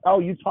critics are like, oh,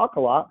 you talk a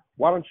lot.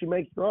 Why don't you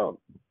make your own?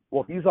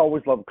 Well, he's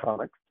always loved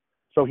comics.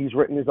 So he's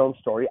written his own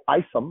story,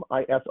 ISOM,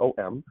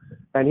 I-S-O-M.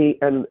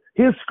 And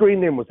his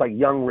screen name was like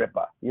Young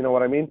Rippa. You know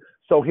what I mean?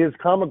 So his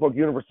comic book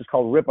universe is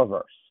called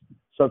Rippaverse.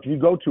 So if you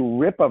go to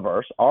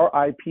Rippaverse,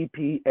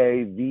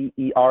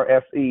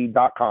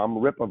 RIPPAVERSE.com,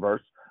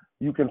 Rippaverse,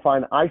 you can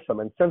find ISOM.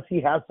 And since he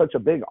has such a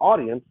big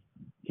audience,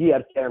 he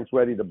had fans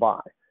ready to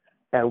buy.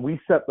 And we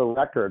set the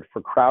record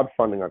for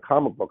crowdfunding a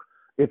comic book.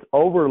 It's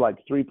over like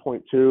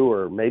 3.2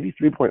 or maybe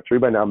 3.3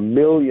 by now, $1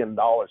 million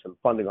in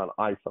funding on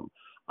ISOM.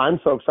 I'm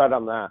so excited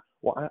on that.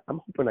 Well, I'm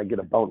hoping I get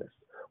a bonus.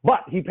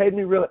 But he paid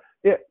me really,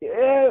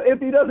 if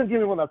he doesn't give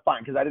me one, that's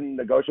fine, because I didn't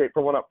negotiate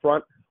for one up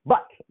front.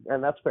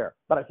 And that's fair.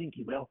 But I think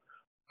he will.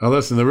 Now,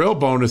 listen, the real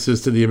bonus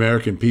is to the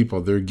American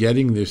people. They're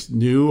getting this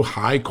new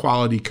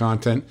high-quality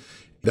content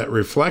that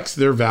reflects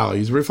their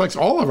values, reflects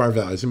all of our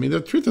values. I mean, the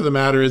truth of the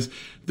matter is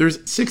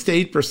there's 6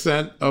 to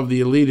 8% of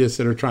the elitists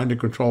that are trying to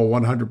control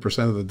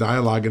 100% of the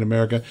dialogue in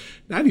America.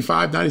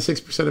 95,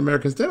 96% of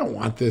Americans, they don't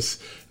want this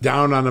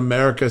down on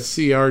America,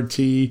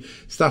 CRT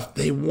stuff.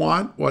 They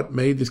want what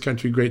made this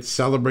country great,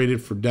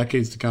 celebrated for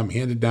decades to come,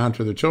 handed down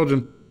to their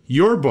children.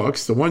 Your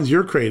books, the ones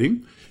you're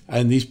creating,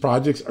 and these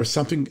projects are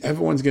something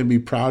everyone's going to be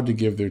proud to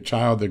give their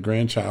child, their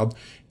grandchild.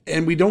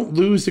 And we don't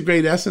lose the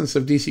great essence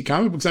of DC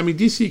comic books. I mean,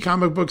 DC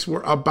comic books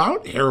were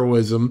about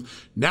heroism.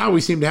 Now we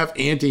seem to have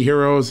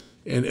anti-heroes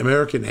and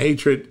American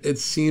hatred. It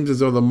seems as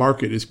though the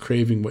market is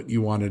craving what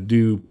you want to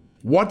do.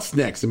 What's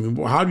next? I mean,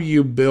 how do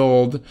you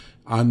build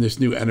on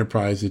this new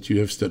enterprise that you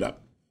have stood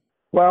up?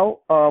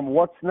 Well,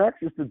 what's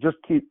next is to just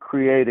keep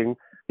creating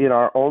in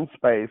our own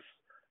space.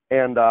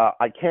 And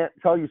I can't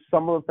tell you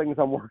some of the things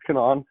I'm working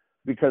on,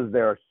 because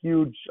they're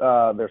huge,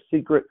 they're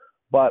secret,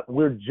 but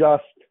we're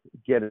just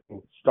getting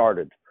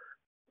started.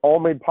 All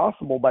made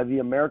possible by the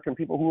American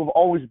people who have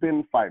always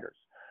been fighters.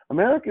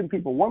 American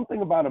people, one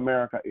thing about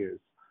America is,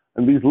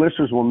 and these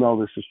listeners will know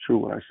this is true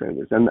when I say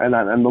this, and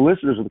the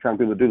listeners are the kind of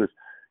people that do this,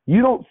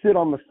 you don't sit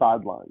on the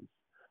sidelines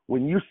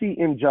when you see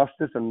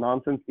injustice and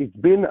nonsense, it's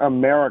been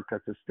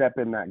America to step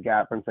in that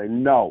gap and say,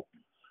 no.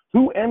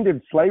 Who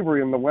ended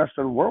slavery in the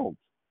Western world?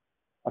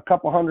 A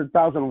couple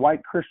 100,000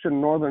 white Christian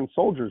Northern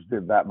soldiers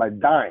did that by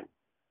dying.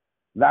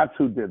 That's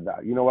who did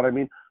that. You know what I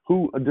mean?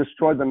 Who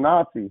destroyed the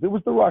Nazis? It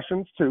was the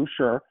Russians too,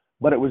 sure,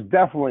 but it was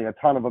definitely a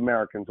ton of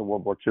Americans in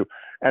World War II.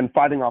 And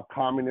fighting off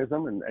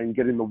communism and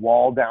getting the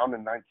wall down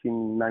in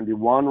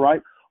 1991,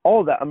 right?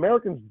 All of that.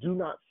 Americans do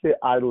not sit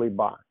idly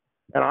by.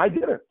 And I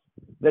didn't.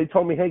 They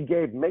told me, hey,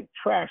 Gabe, make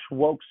trash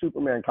woke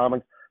Superman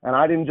comics. And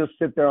I didn't just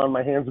sit there on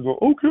my hands and go,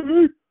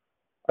 okay.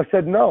 I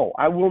said, no,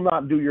 I will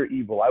not do your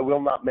evil. I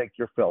will not make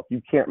your filth.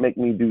 You can't make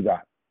me do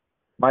that.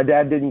 My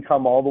dad didn't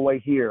come all the way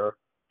here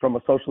from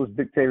a socialist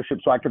dictatorship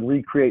so I could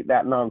recreate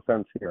that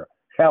nonsense here.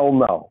 Hell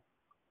no.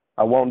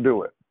 I won't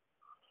do it.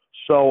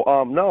 So,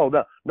 no,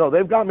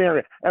 they've got me on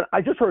it. And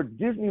I just heard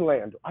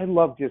Disneyland. I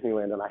love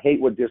Disneyland, and I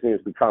hate what Disney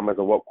has become as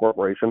a woke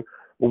corporation.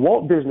 Well,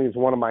 Walt Disney is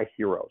one of my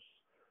heroes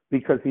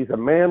because he's a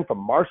man from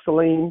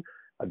Marceline.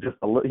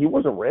 He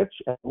wasn't rich.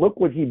 And look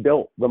what he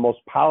built, the most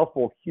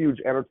powerful, huge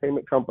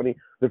entertainment company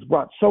that's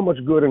brought so much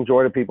good and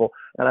joy to people.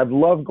 And I've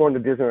loved going to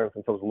Disneyland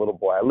since I was a little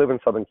boy. I live in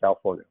Southern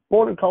California.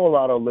 Born in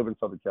Colorado, live in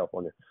Southern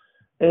California.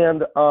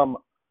 And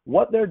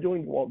what they're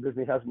doing to Walt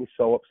Disney has me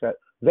so upset.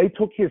 They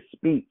took his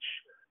speech,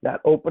 that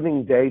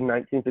opening day,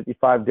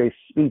 1955 day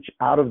speech,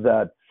 out of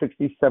the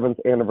 67th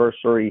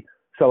anniversary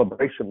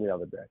celebration the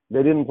other day.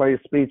 They didn't play his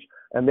speech,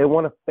 and they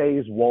want to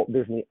phase Walt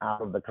Disney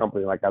out of the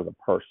company, like as a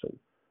person.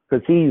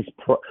 Because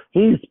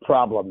he's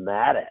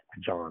problematic,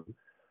 John.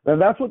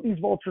 And that's what these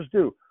vultures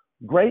do.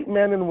 Great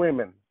men and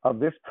women of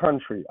this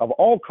country, of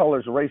all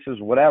colors, races,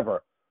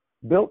 whatever,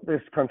 built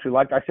this country,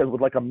 like I said,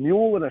 with like a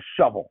mule and a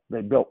shovel.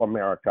 They built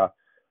America.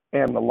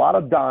 And a lot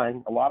of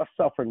dying, a lot of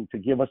suffering to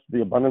give us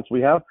the abundance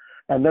we have.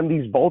 And then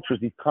these vultures,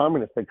 these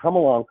communists, they come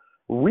along,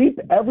 reap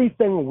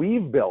everything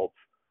we've built,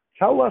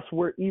 tell us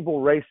we're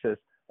evil racists,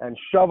 and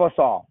shove us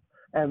off.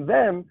 And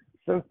then,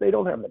 since they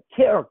don't have the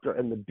character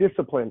and the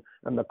discipline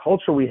and the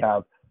culture we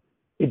have,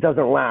 it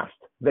doesn't last.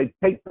 They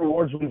take the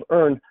rewards we've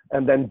earned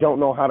and then don't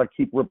know how to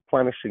keep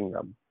replenishing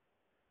them.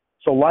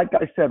 So like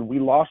I said, we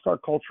lost our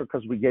culture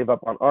because we gave up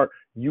on art.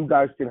 You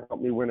guys can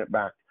help me win it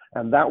back.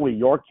 And that way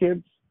your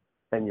kids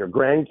and your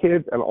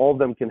grandkids and all of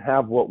them can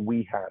have what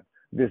we had.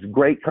 This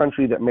great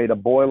country that made a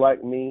boy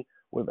like me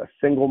with a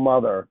single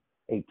mother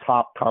a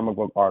top comic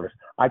book artist.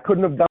 I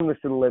couldn't have done this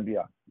in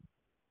Libya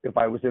if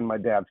I was in my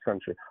dad's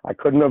country. I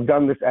couldn't have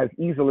done this as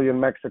easily in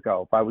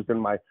Mexico if I was in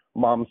my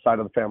mom's side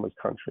of the family's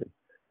country.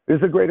 This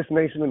is the greatest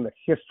nation in the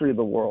history of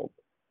the world.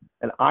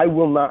 And I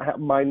will not have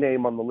my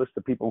name on the list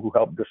of people who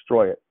helped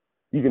destroy it.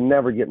 You can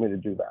never get me to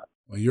do that.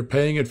 Well, you're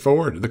paying it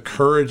forward. The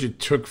courage it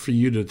took for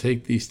you to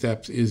take these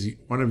steps is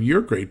one of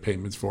your great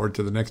payments forward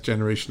to the next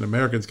generation of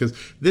Americans, because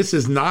this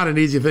is not an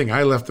easy thing.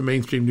 I left the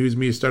mainstream news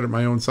media, started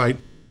my own site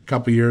a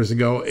couple of years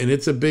ago, and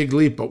it's a big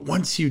leap. But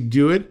once you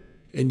do it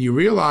and you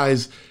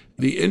realize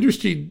the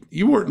industry,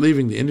 you weren't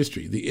leaving the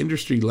industry. The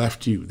industry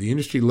left you. The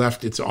industry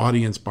left its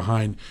audience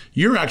behind.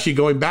 You're actually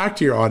going back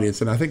to your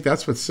audience, and I think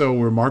that's what's so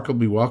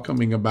remarkably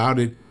welcoming about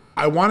it.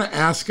 I want to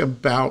ask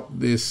about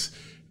this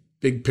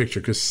big picture,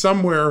 because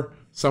somewhere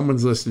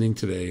someone's listening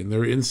today and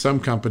they're in some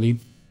company.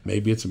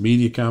 Maybe it's a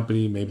media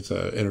company, maybe it's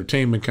an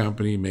entertainment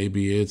company,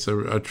 maybe it's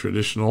a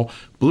traditional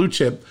blue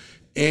chip,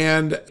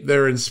 and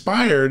they're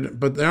inspired,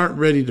 but they aren't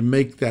ready to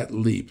make that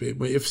leap.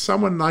 If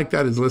someone like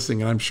that is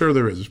listening, and I'm sure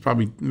there's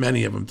probably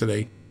many of them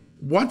today,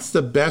 what's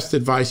the best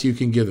advice you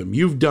can give them?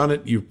 You've done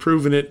it, you've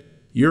proven it,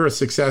 you're a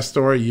success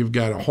story, you've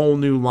got a whole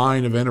new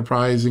line of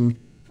enterprising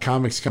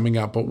comics coming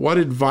up, but what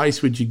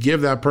advice would you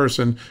give that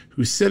person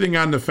who's sitting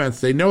on the fence?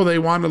 They know they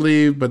want to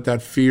leave, but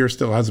that fear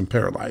still has them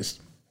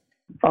paralyzed.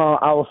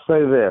 I will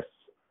say this.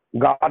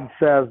 God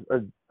says,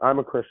 I'm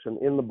a Christian,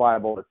 in the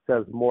Bible, it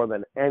says more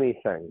than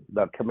anything,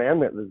 the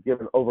commandment is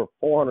given over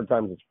 400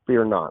 times is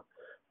fear not.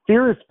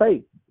 Fear is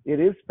faith.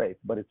 It is faith,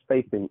 but it's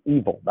faith in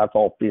evil. That's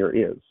all fear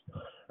is.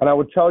 And I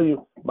would tell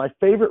you, my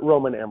favorite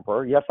Roman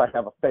emperor, yes, I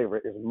have a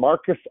favorite, is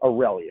Marcus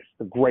Aurelius,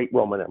 the great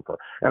Roman emperor.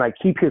 And I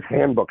keep his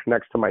handbook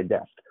next to my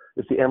desk.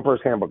 It's the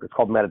Emperor's Handbook. It's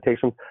called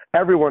Meditations.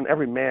 Everyone,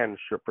 every man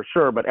should, for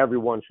sure, but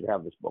everyone should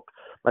have this book.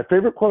 My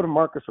favorite quote of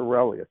Marcus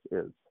Aurelius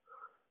is,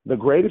 the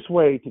greatest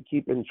way to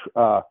keep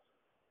intrinsic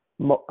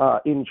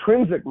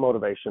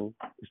motivation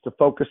is to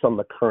focus on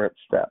the current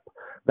step.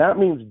 That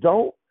means if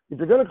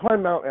you're going to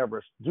climb Mount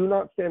Everest, do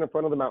not stand in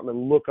front of the mountain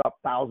and look up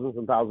thousands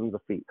and thousands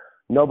of feet.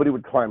 Nobody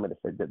would climb it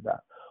if they did that.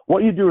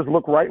 What you do is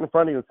look right in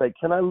front of you and say,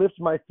 can I lift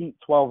my feet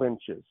 12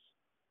 inches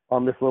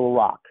on this little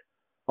rock?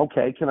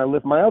 Okay, can I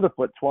lift my other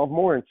foot 12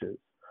 more inches?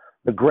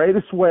 The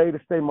greatest way to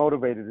stay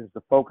motivated is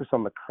to focus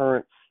on the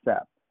current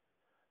step.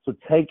 So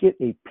take it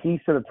a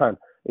piece at a time.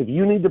 If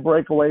you need to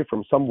break away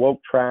from some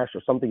woke trash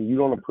or something you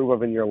don't approve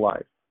of in your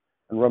life,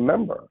 and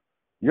remember,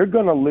 you're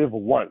going to live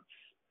once.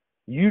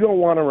 You don't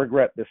want to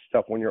regret this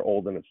stuff when you're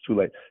old and it's too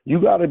late.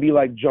 You got to be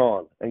like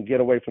John and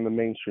get away from the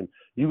mainstream.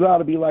 You got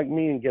to be like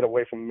me and get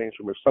away from the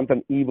mainstream. If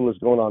something evil is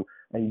going on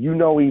and you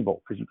know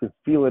evil because you can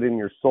feel it in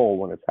your soul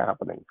when it's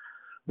happening.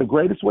 The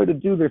greatest way to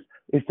do this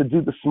is to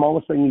do the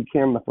smallest thing you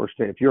can the first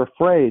day. If you're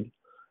afraid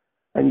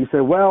and you say,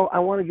 well, I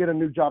want to get a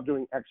new job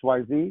doing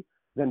XYZ,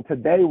 then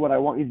today what I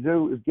want you to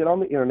do is get on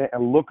the internet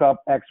and look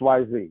up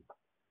XYZ.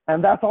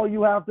 And that's all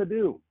you have to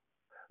do.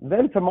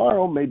 Then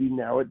tomorrow, maybe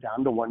narrow it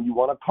down to one you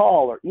want to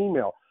call or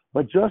email.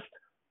 But just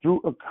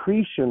through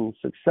accretion,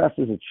 success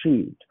is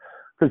achieved.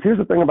 Because here's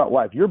the thing about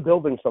life. You're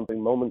building something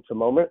moment to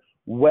moment,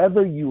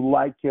 whether you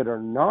like it or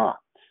not.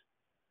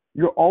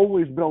 You're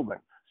always building.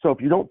 So if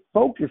you don't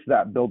focus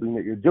that building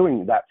that you're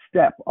doing, that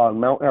step on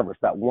Mount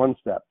Everest, that 1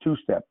 step, 2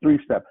 step, 3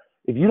 step,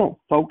 if you don't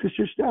focus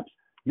your steps,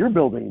 you're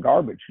building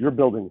garbage. You're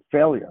building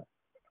failure.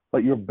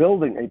 But you're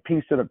building a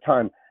piece at a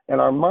time. And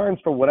our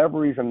minds, for whatever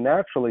reason,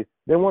 naturally,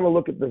 they want to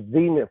look at the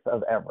zenith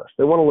of Everest.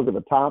 They want to look at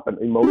the top and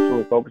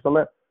emotionally focus on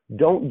that.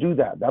 Don't do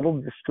that.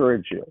 That'll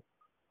discourage you.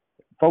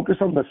 Focus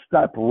on the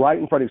step right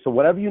in front of you. So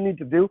whatever you need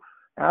to do,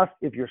 ask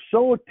if you're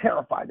so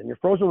terrified and you're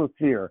frozen with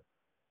fear,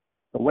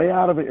 the way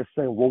out of it is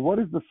saying, well, what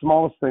is the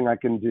smallest thing I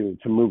can do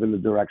to move in the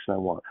direction I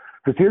want?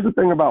 Because here's the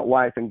thing about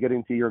life and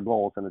getting to your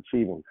goals and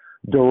achieving.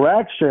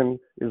 Direction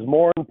is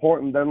more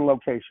important than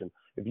location.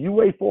 If you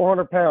weigh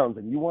 400 pounds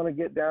and you want to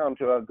get down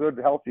to a good,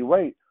 healthy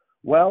weight,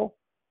 well,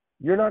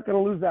 you're not going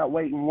to lose that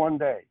weight in one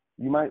day.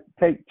 You might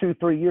take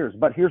 2-3 years.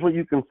 But here's what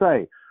you can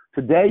say.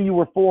 Today you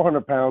were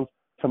 400 pounds.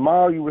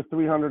 Tomorrow you were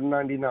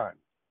 399.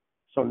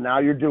 So now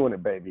you're doing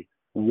it, baby.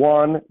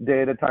 One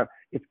day at a time.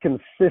 It's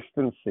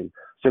consistency.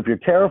 So if you're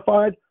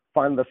terrified,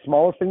 find the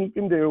smallest thing you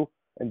can do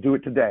and do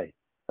it today.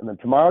 And then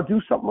tomorrow,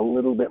 do something a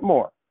little bit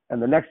more.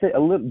 And the next day,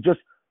 just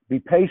be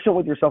patient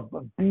with yourself,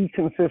 but be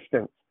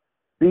consistent.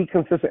 Be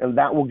consistent, and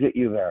that will get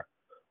you there.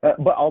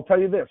 But I'll tell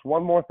you this,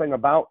 one more thing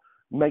about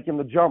making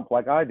the jump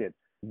like I did.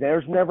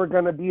 There's never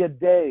going to be a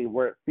day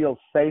where it feels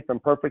safe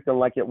and perfect and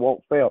like it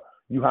won't fail.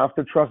 You have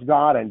to trust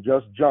God and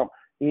just jump.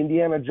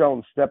 Indiana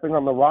Jones stepping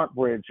on the rock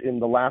bridge in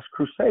the Last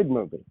Crusade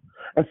movie.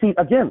 And see,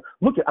 again,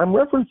 I'm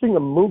referencing a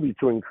movie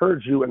to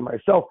encourage you and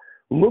myself.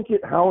 Look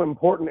at how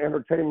important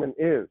entertainment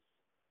is.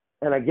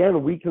 And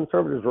again, we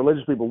conservatives,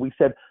 religious people, we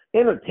said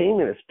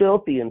entertainment is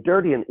filthy and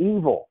dirty and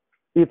evil.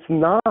 It's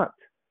not.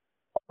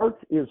 Art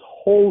is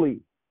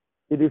holy.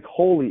 It is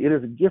holy. It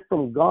is a gift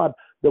from God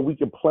that we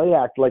can play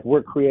act like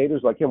we're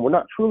creators like him. We're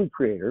not truly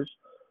creators,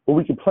 but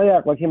we can play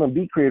act like him and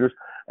be creators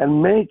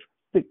and make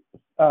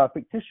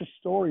fictitious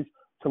stories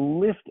to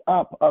lift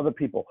up other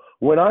people.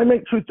 When I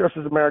make Truth,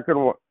 Justice,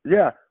 American Way,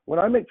 when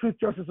I make Truth,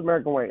 Justice,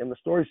 American Way, and the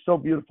story's so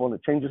beautiful and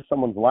it changes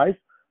someone's life,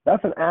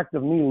 that's an act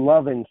of me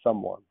loving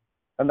someone.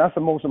 And that's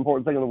the most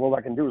important thing in the world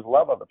I can do is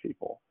love other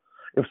people.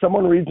 If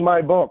someone reads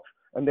my book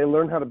and they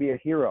learn how to be a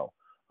hero,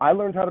 I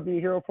learned how to be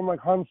a hero from like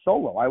Han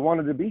Solo. I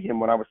wanted to be him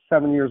when I was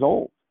 7 years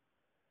old.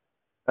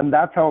 And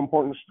that's how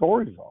important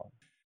stories are.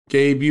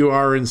 Gabe, you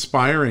are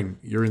inspiring.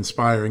 You're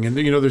inspiring. And,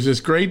 there's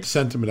this great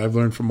sentiment I've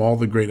learned from all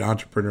the great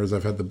entrepreneurs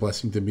I've had the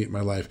blessing to meet in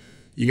my life.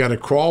 You got to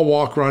crawl,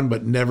 walk, run,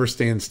 but never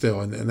stand still.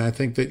 And I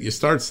think that you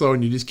start slow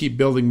and you just keep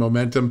building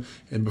momentum.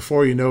 And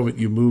before you know it,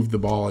 you move the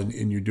ball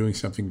and you're doing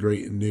something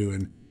great and new.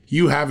 And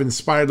you have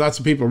inspired lots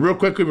of people. Real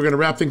quickly, we're going to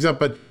wrap things up.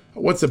 But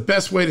what's the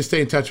best way to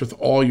stay in touch with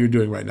all you're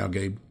doing right now,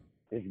 Gabe?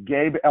 It's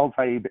Gabe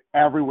El-Taib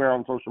everywhere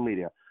on social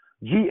media.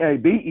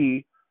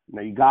 Gabe.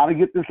 Now, you got to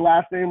get this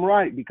last name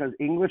right because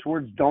English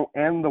words don't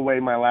end the way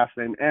my last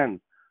name ends.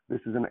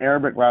 This is an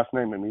Arabic last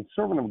name. It means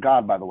servant of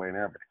God, by the way, in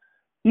Arabic.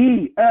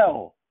 E-L-T-A-E-B.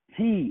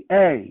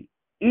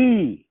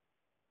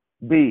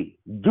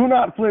 Do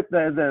not flip the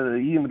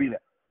E and the B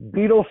there.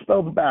 Beetle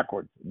spelled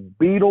backwards.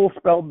 Beetle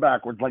spelled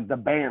backwards, like the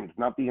band,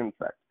 not the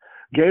insect.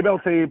 Gabe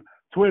El-Taib,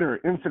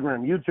 Twitter,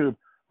 Instagram, YouTube.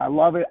 I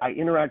love it. I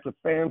interact with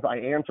fans. I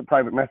answer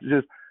private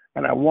messages.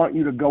 And I want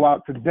you to go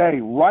out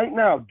today, right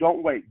now.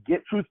 Don't wait.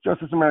 Get Truth,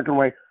 Justice, American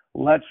Way.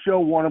 Let's show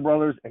Warner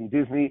Brothers and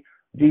Disney,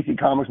 DC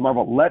Comics,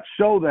 Marvel. Let's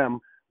show them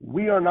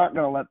we are not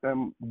going to let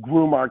them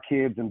groom our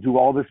kids and do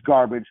all this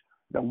garbage,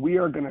 that we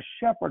are going to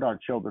shepherd our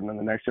children in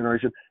the next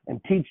generation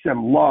and teach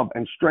them love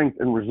and strength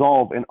and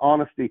resolve and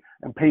honesty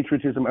and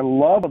patriotism and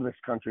love of this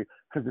country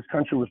because this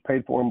country was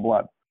paid for in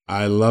blood.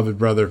 I love it,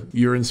 brother.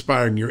 You're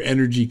inspiring. Your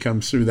energy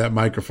comes through that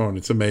microphone.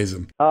 It's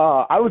amazing.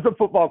 I was a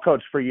football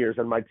coach for years,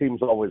 and my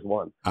team's always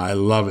won. I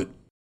love it.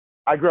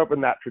 I grew up in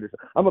that tradition.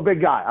 I'm a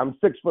big guy. I'm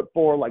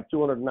 6'4", like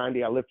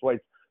 290. I lift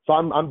weights, so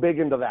I'm big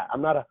into that.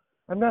 I'm not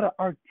an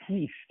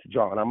artiste,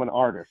 John. I'm an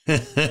artist.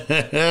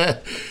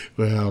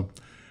 Well,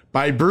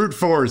 by brute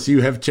force,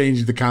 you have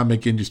changed the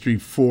comic industry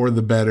for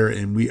the better,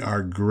 and we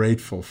are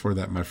grateful for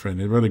that, my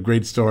friend. What a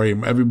great story.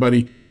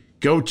 Everybody,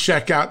 go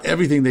check out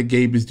everything that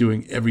Gabe is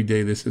doing every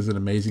day. This is an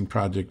amazing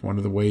project, one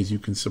of the ways you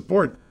can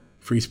support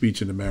free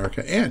speech in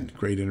America and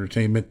great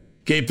entertainment.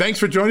 Gabe, thanks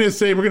for joining us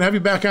today. We're going to have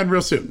you back on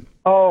real soon.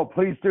 Oh,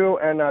 please do.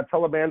 And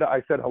tell Amanda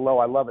I said hello.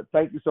 I love it.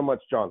 Thank you so much,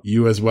 John.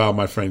 You as well,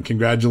 my friend.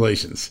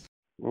 Congratulations.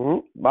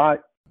 Mm-hmm. Bye.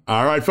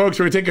 All right, folks,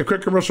 we're going to take a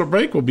quick commercial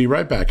break. We'll be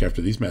right back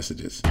after these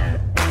messages.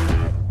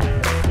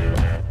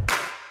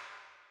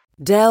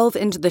 Delve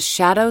into the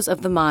shadows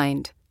of the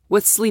mind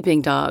with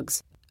Sleeping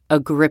Dogs, a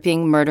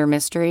gripping murder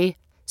mystery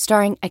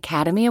starring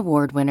Academy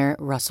Award winner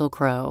Russell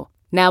Crowe.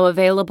 Now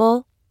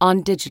available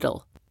on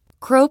digital.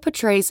 Crowe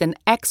portrays an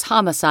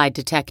ex-homicide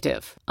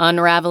detective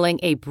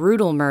unraveling a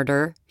brutal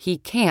murder he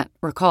can't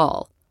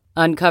recall.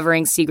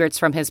 Uncovering secrets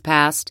from his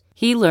past,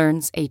 he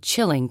learns a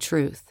chilling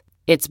truth.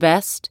 It's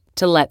best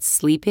to let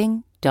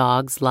sleeping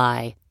dogs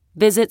lie.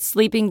 Visit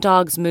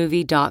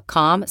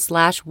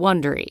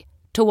sleepingdogsmovie.com/Wondery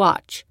to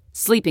watch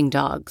Sleeping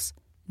Dogs,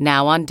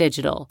 now on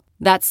digital.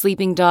 That's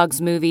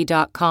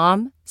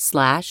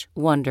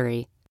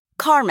sleepingdogsmovie.com/Wondery.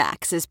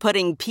 CarMax is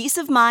putting peace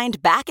of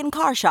mind back in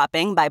car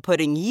shopping by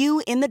putting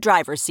you in the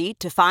driver's seat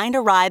to find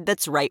a ride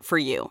that's right for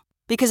you.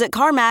 Because at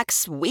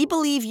CarMax, we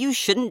believe you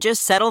shouldn't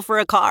just settle for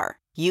a car.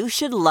 You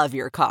should love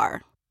your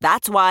car.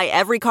 That's why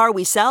every car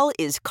we sell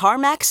is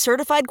CarMax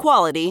certified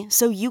quality,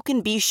 so you can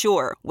be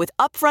sure with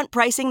upfront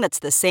pricing that's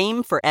the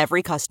same for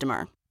every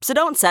customer. So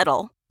don't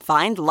settle.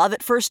 Find love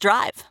at first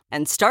drive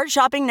and start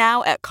shopping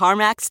now at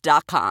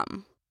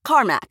CarMax.com.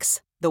 CarMax,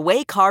 the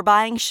way car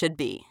buying should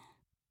be.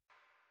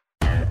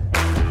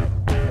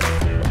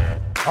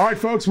 All right,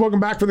 folks, welcome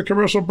back for the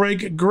commercial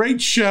break.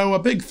 Great show. A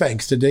big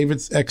thanks to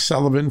David X.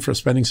 Sullivan for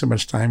spending so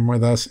much time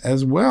with us,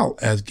 as well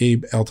as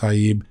Gabe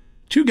El-Taib.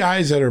 Two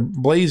guys that are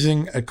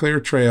blazing a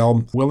clear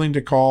trail, willing to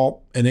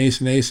call an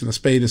ace and a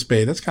spade a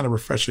spade. That's kind of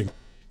refreshing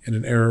in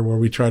an era where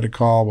we try to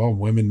call, well,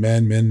 women,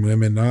 men,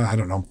 women, I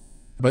don't know.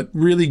 But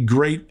really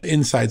great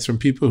insights from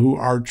people who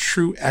are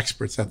true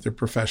experts at their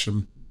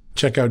profession.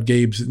 Check out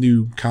Gabe's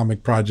new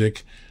comic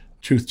project,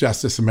 Truth,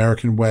 Justice,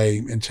 American Way,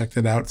 and check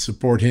that out.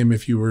 Support him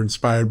if you were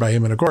inspired by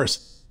him. And of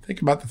course, think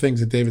about the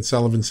things that David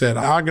Sullivan said.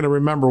 I'm going to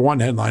remember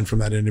one headline from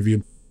that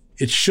interview.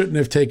 It shouldn't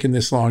have taken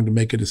this long to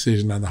make a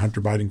decision on the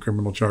Hunter Biden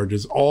criminal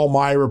charges. All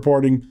my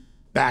reporting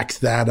backs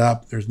that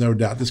up. There's no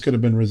doubt this could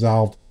have been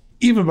resolved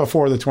even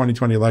before the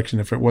 2020 election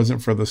if it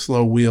wasn't for the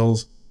slow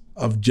wheels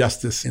of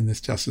justice in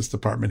this Justice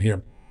Department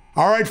here.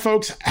 All right,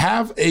 folks,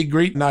 have a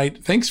great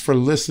night. Thanks for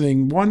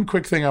listening. One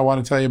quick thing I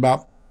want to tell you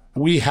about.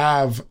 We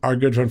have our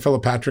good friend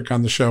Philip Patrick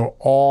on the show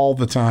all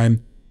the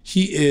time.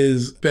 He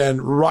has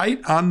been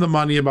right on the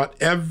money about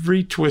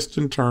every twist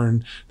and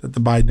turn that the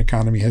Biden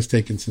economy has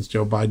taken since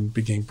Joe Biden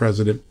became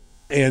president.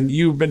 And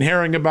you've been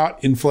hearing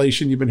about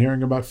inflation. You've been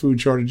hearing about food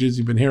shortages.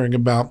 You've been hearing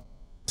about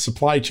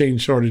supply chain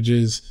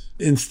shortages,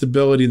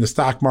 instability in the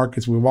stock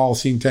markets. We've all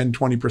seen 10,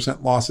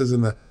 20% losses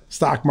in the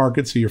stock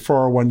market. So your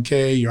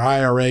 401k, your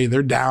IRA,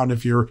 they're down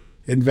if you're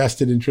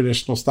invested in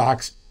traditional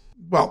stocks.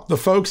 Well, the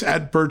folks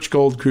at Birch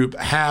Gold Group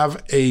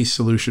have a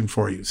solution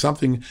for you,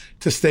 something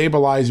to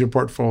stabilize your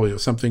portfolio,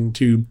 something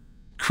to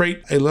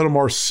create a little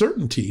more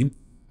certainty.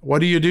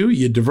 What do?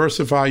 You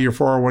diversify your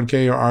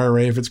 401k or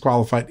IRA if it's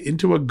qualified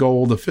into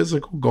a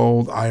physical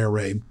gold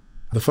IRA.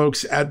 The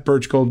folks at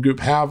Birch Gold Group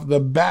have the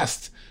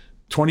best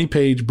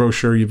 20-page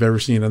brochure you've ever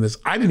seen on this.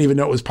 I didn't even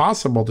know it was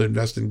possible to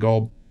invest in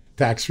gold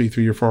tax-free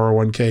through your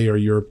 401k or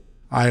your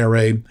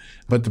IRA,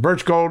 but the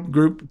Birch Gold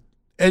Group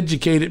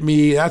educated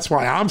me. That's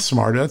why I'm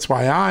smarter. That's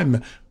why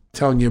I'm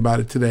telling you about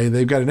it today.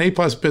 They've got an A+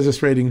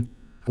 business rating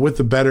with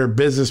the Better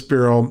Business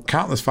Bureau,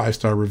 countless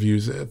 5-star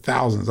reviews,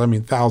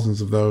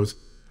 thousands of those.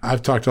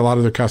 I've talked to a lot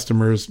of their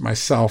customers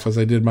myself as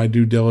I did my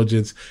due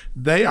diligence.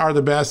 They are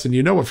the best. And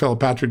you know what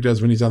Philip Patrick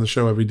does when he's on the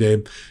show every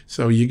day.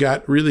 So you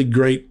got really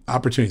great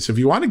opportunities. So if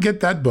you want to get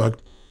that book,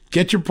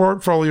 get your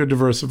portfolio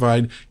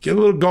diversified, get a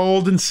little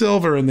gold and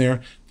silver in there,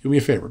 do me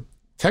a favor.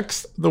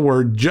 Text the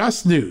word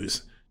Just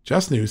News to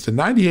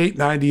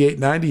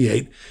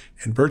 989898,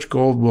 and Birch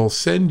Gold will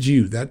send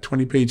you that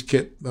 20-page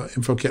kit,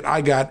 info kit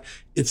I got.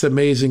 It's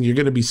amazing. You're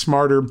going to be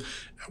smarter.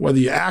 Whether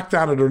you act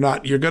on it or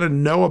not, you're going to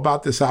know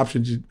about this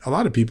option a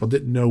lot of people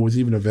didn't know was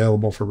even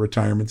available for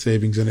retirement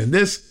savings. And in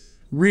this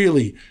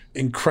really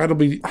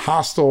incredibly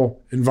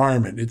hostile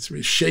environment, it's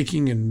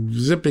shaking and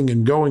zipping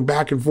and going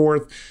back and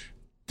forth.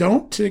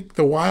 Don't take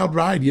the wild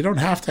ride. You don't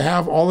have to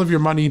have all of your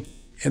money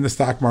in the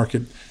stock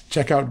market.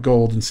 Check out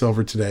gold and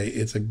silver today.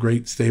 It's a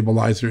great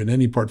stabilizer in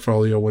any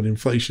portfolio when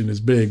inflation is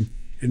big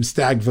and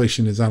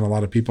stagflation is on a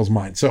lot of people's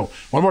minds. So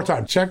one more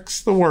time,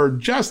 text the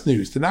word Just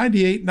News to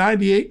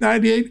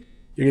 989898.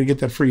 You're going to get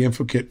that free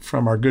info kit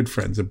from our good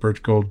friends at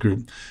Birch Gold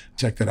Group.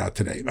 Check that out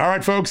today. All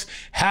right, folks,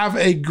 have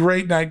a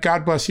great night.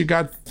 God bless you.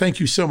 God,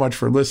 thank you so much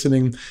for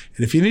listening. And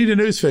if you need a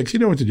news fix, you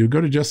know what to do. Go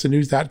to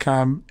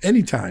justthenews.com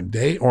anytime,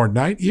 day or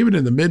night, even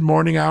in the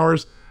mid-morning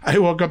hours. I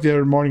woke up the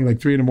other morning,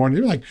 like 3 a.m.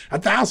 There were like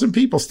 1,000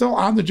 people still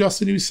on the Just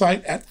the News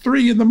site at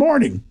 3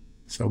 a.m.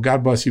 So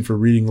God bless you for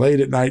reading late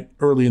at night,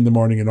 early in the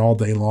morning, and all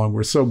day long.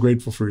 We're so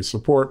grateful for your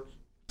support.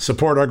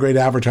 Support our great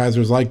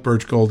advertisers like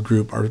Birch Gold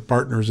Group, our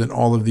partners in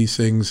all of these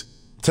things.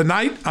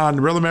 Tonight on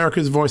Real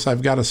America's Voice,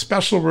 I've got a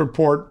special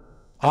report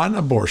on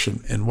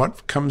abortion and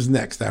what comes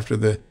next after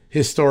the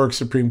historic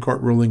Supreme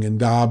Court ruling in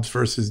Dobbs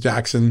versus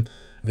Jackson,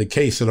 the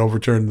case that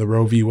overturned the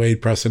Roe v.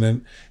 Wade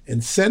precedent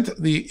and sent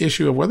the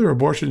issue of whether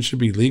abortions should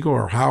be legal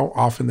or how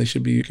often they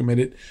should be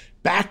committed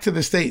back to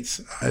the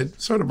states,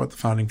 sort of what the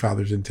Founding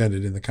Fathers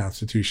intended in the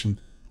Constitution.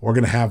 We're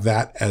going to have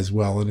that as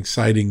well, an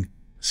exciting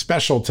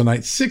special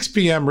tonight, 6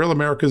 p.m., Real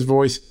America's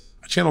Voice,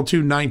 Channel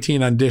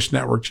 219 on Dish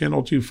Network,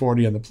 Channel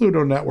 240 on the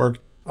Pluto Network,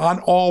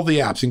 on all the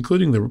apps,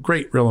 including the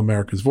great Real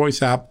America's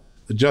Voice app,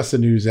 the Just the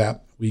News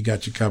app. We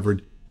got you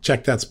covered.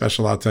 check that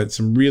special out tonight.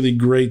 Some really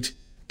great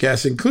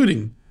guests,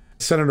 including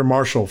Senator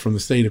Marshall from the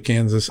state of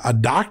Kansas, a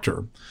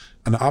doctor,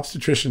 an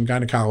obstetrician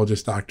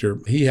gynecologist doctor.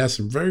 He has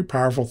some very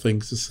powerful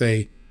things to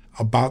say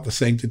about the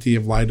sanctity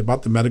of life,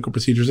 about the medical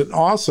procedures, and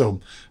also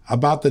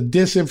about the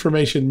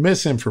disinformation,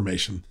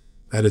 misinformation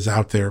that is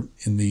out there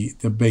in the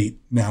debate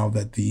now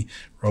that the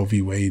Roe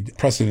v. Wade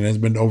precedent has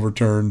been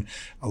overturned.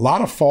 A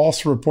lot of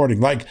false reporting,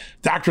 like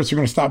doctors are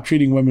going to stop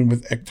treating women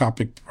with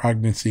ectopic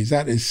pregnancies.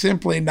 That is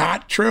simply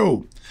not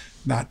true.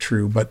 Not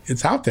true, but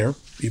it's out there.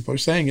 People are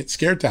saying it.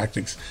 Scare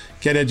tactics.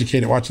 Get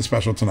educated. Watch the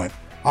special tonight.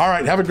 All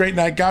right. Have a great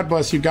night. God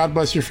bless you. God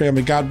bless your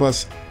family. God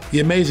bless the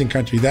amazing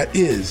country that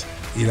is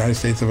the United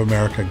States of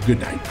America.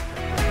 Good night.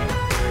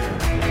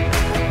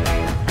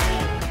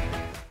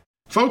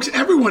 Folks,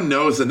 everyone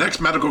knows the next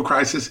medical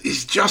crisis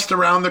is just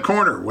around the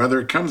corner,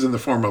 whether it comes in the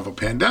form of a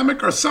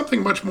pandemic or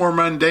something much more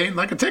mundane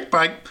like a tick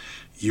bite.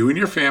 You and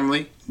your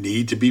family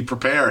need to be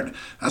prepared.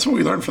 That's what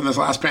we learned from this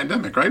last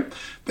pandemic, right?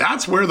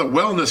 That's where the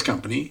Wellness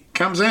Company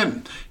comes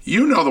in.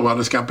 You know the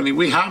Wellness Company.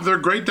 We have their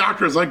great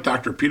doctors like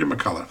Dr. Peter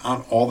McCullough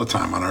on all the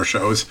time on our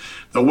shows.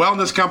 The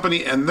Wellness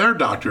Company and their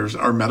doctors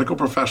are medical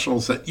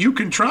professionals that you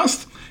can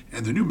trust,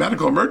 and the new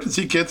medical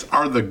emergency kits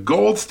are the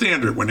gold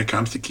standard when it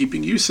comes to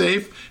keeping you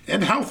safe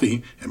and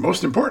healthy, and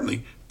most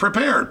importantly,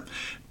 prepared.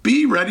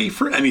 Be ready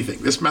for anything.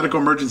 This medical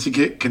emergency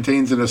kit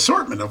contains an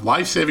assortment of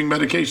life-saving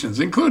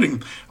medications, including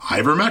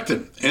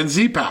ivermectin and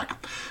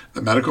Z-Pak.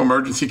 The medical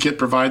emergency kit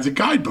provides a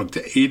guidebook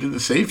to aid in the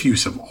safe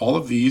use of all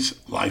of these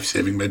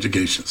life-saving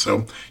medications,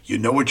 so you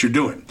know what you're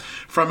doing.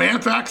 From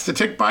anthrax to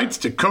tick bites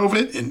to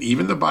COVID and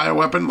even the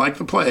bioweapon like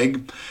the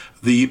plague,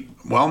 the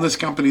Wellness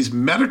Company's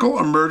medical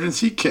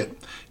emergency kit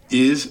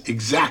is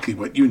exactly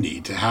what you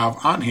need to have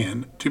on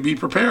hand to be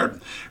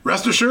prepared.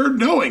 Rest assured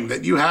knowing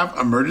that you have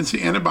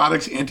emergency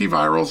antibiotics,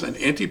 antivirals, and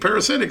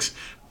antiparasitics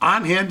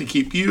on hand to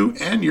keep you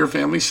and your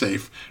family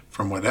safe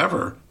from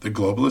whatever the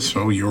globalists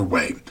throw your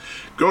way.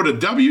 Go to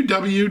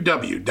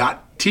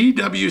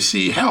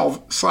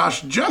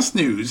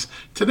www.twchealth/justnews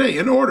today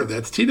and order.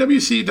 That's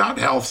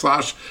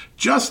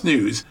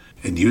twc.health/justnews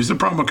and use the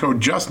promo code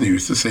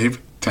JUSTNEWS to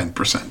save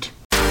 10%.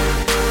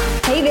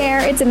 Hey there,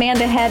 it's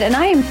Amanda Head, and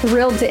I am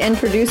thrilled to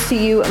introduce to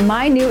you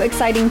my new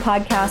exciting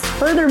podcast,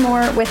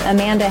 Furthermore with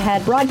Amanda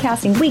Head,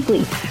 broadcasting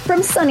weekly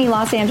from sunny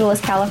Los Angeles,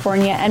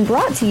 California, and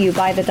brought to you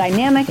by the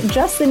dynamic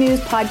Just the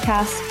News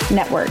Podcast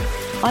Network.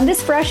 On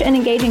this fresh and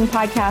engaging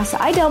podcast,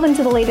 I delve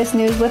into the latest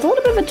news with a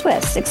little bit of a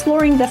twist,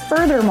 exploring the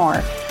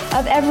furthermore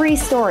of every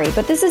story.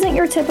 But this isn't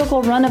your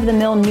typical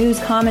run-of-the-mill news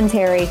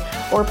commentary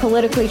or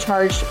politically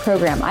charged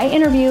program. I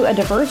interview a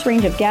diverse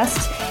range of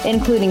guests,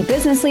 including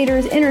business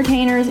leaders,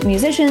 entertainers,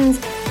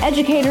 musicians,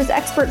 educators,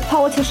 experts,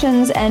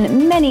 politicians,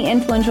 and many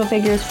influential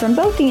figures from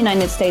both the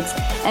United States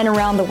and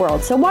around the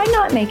world. So why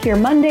not make your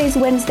Mondays,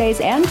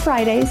 Wednesdays, and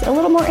Fridays a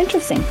little more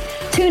interesting?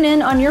 Tune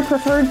in on your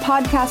preferred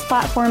podcast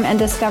platform and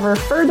discover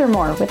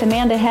Furthermore with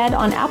Amanda Head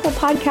on Apple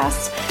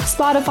Podcasts,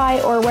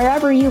 Spotify, or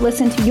wherever you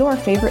listen to your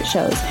favorite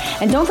shows.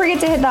 And don't forget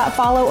to hit that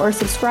follow or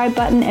subscribe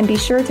button and be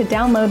sure to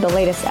download the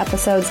latest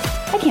episodes.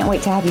 I can't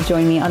wait to have you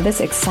join me on this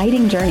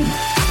exciting journey.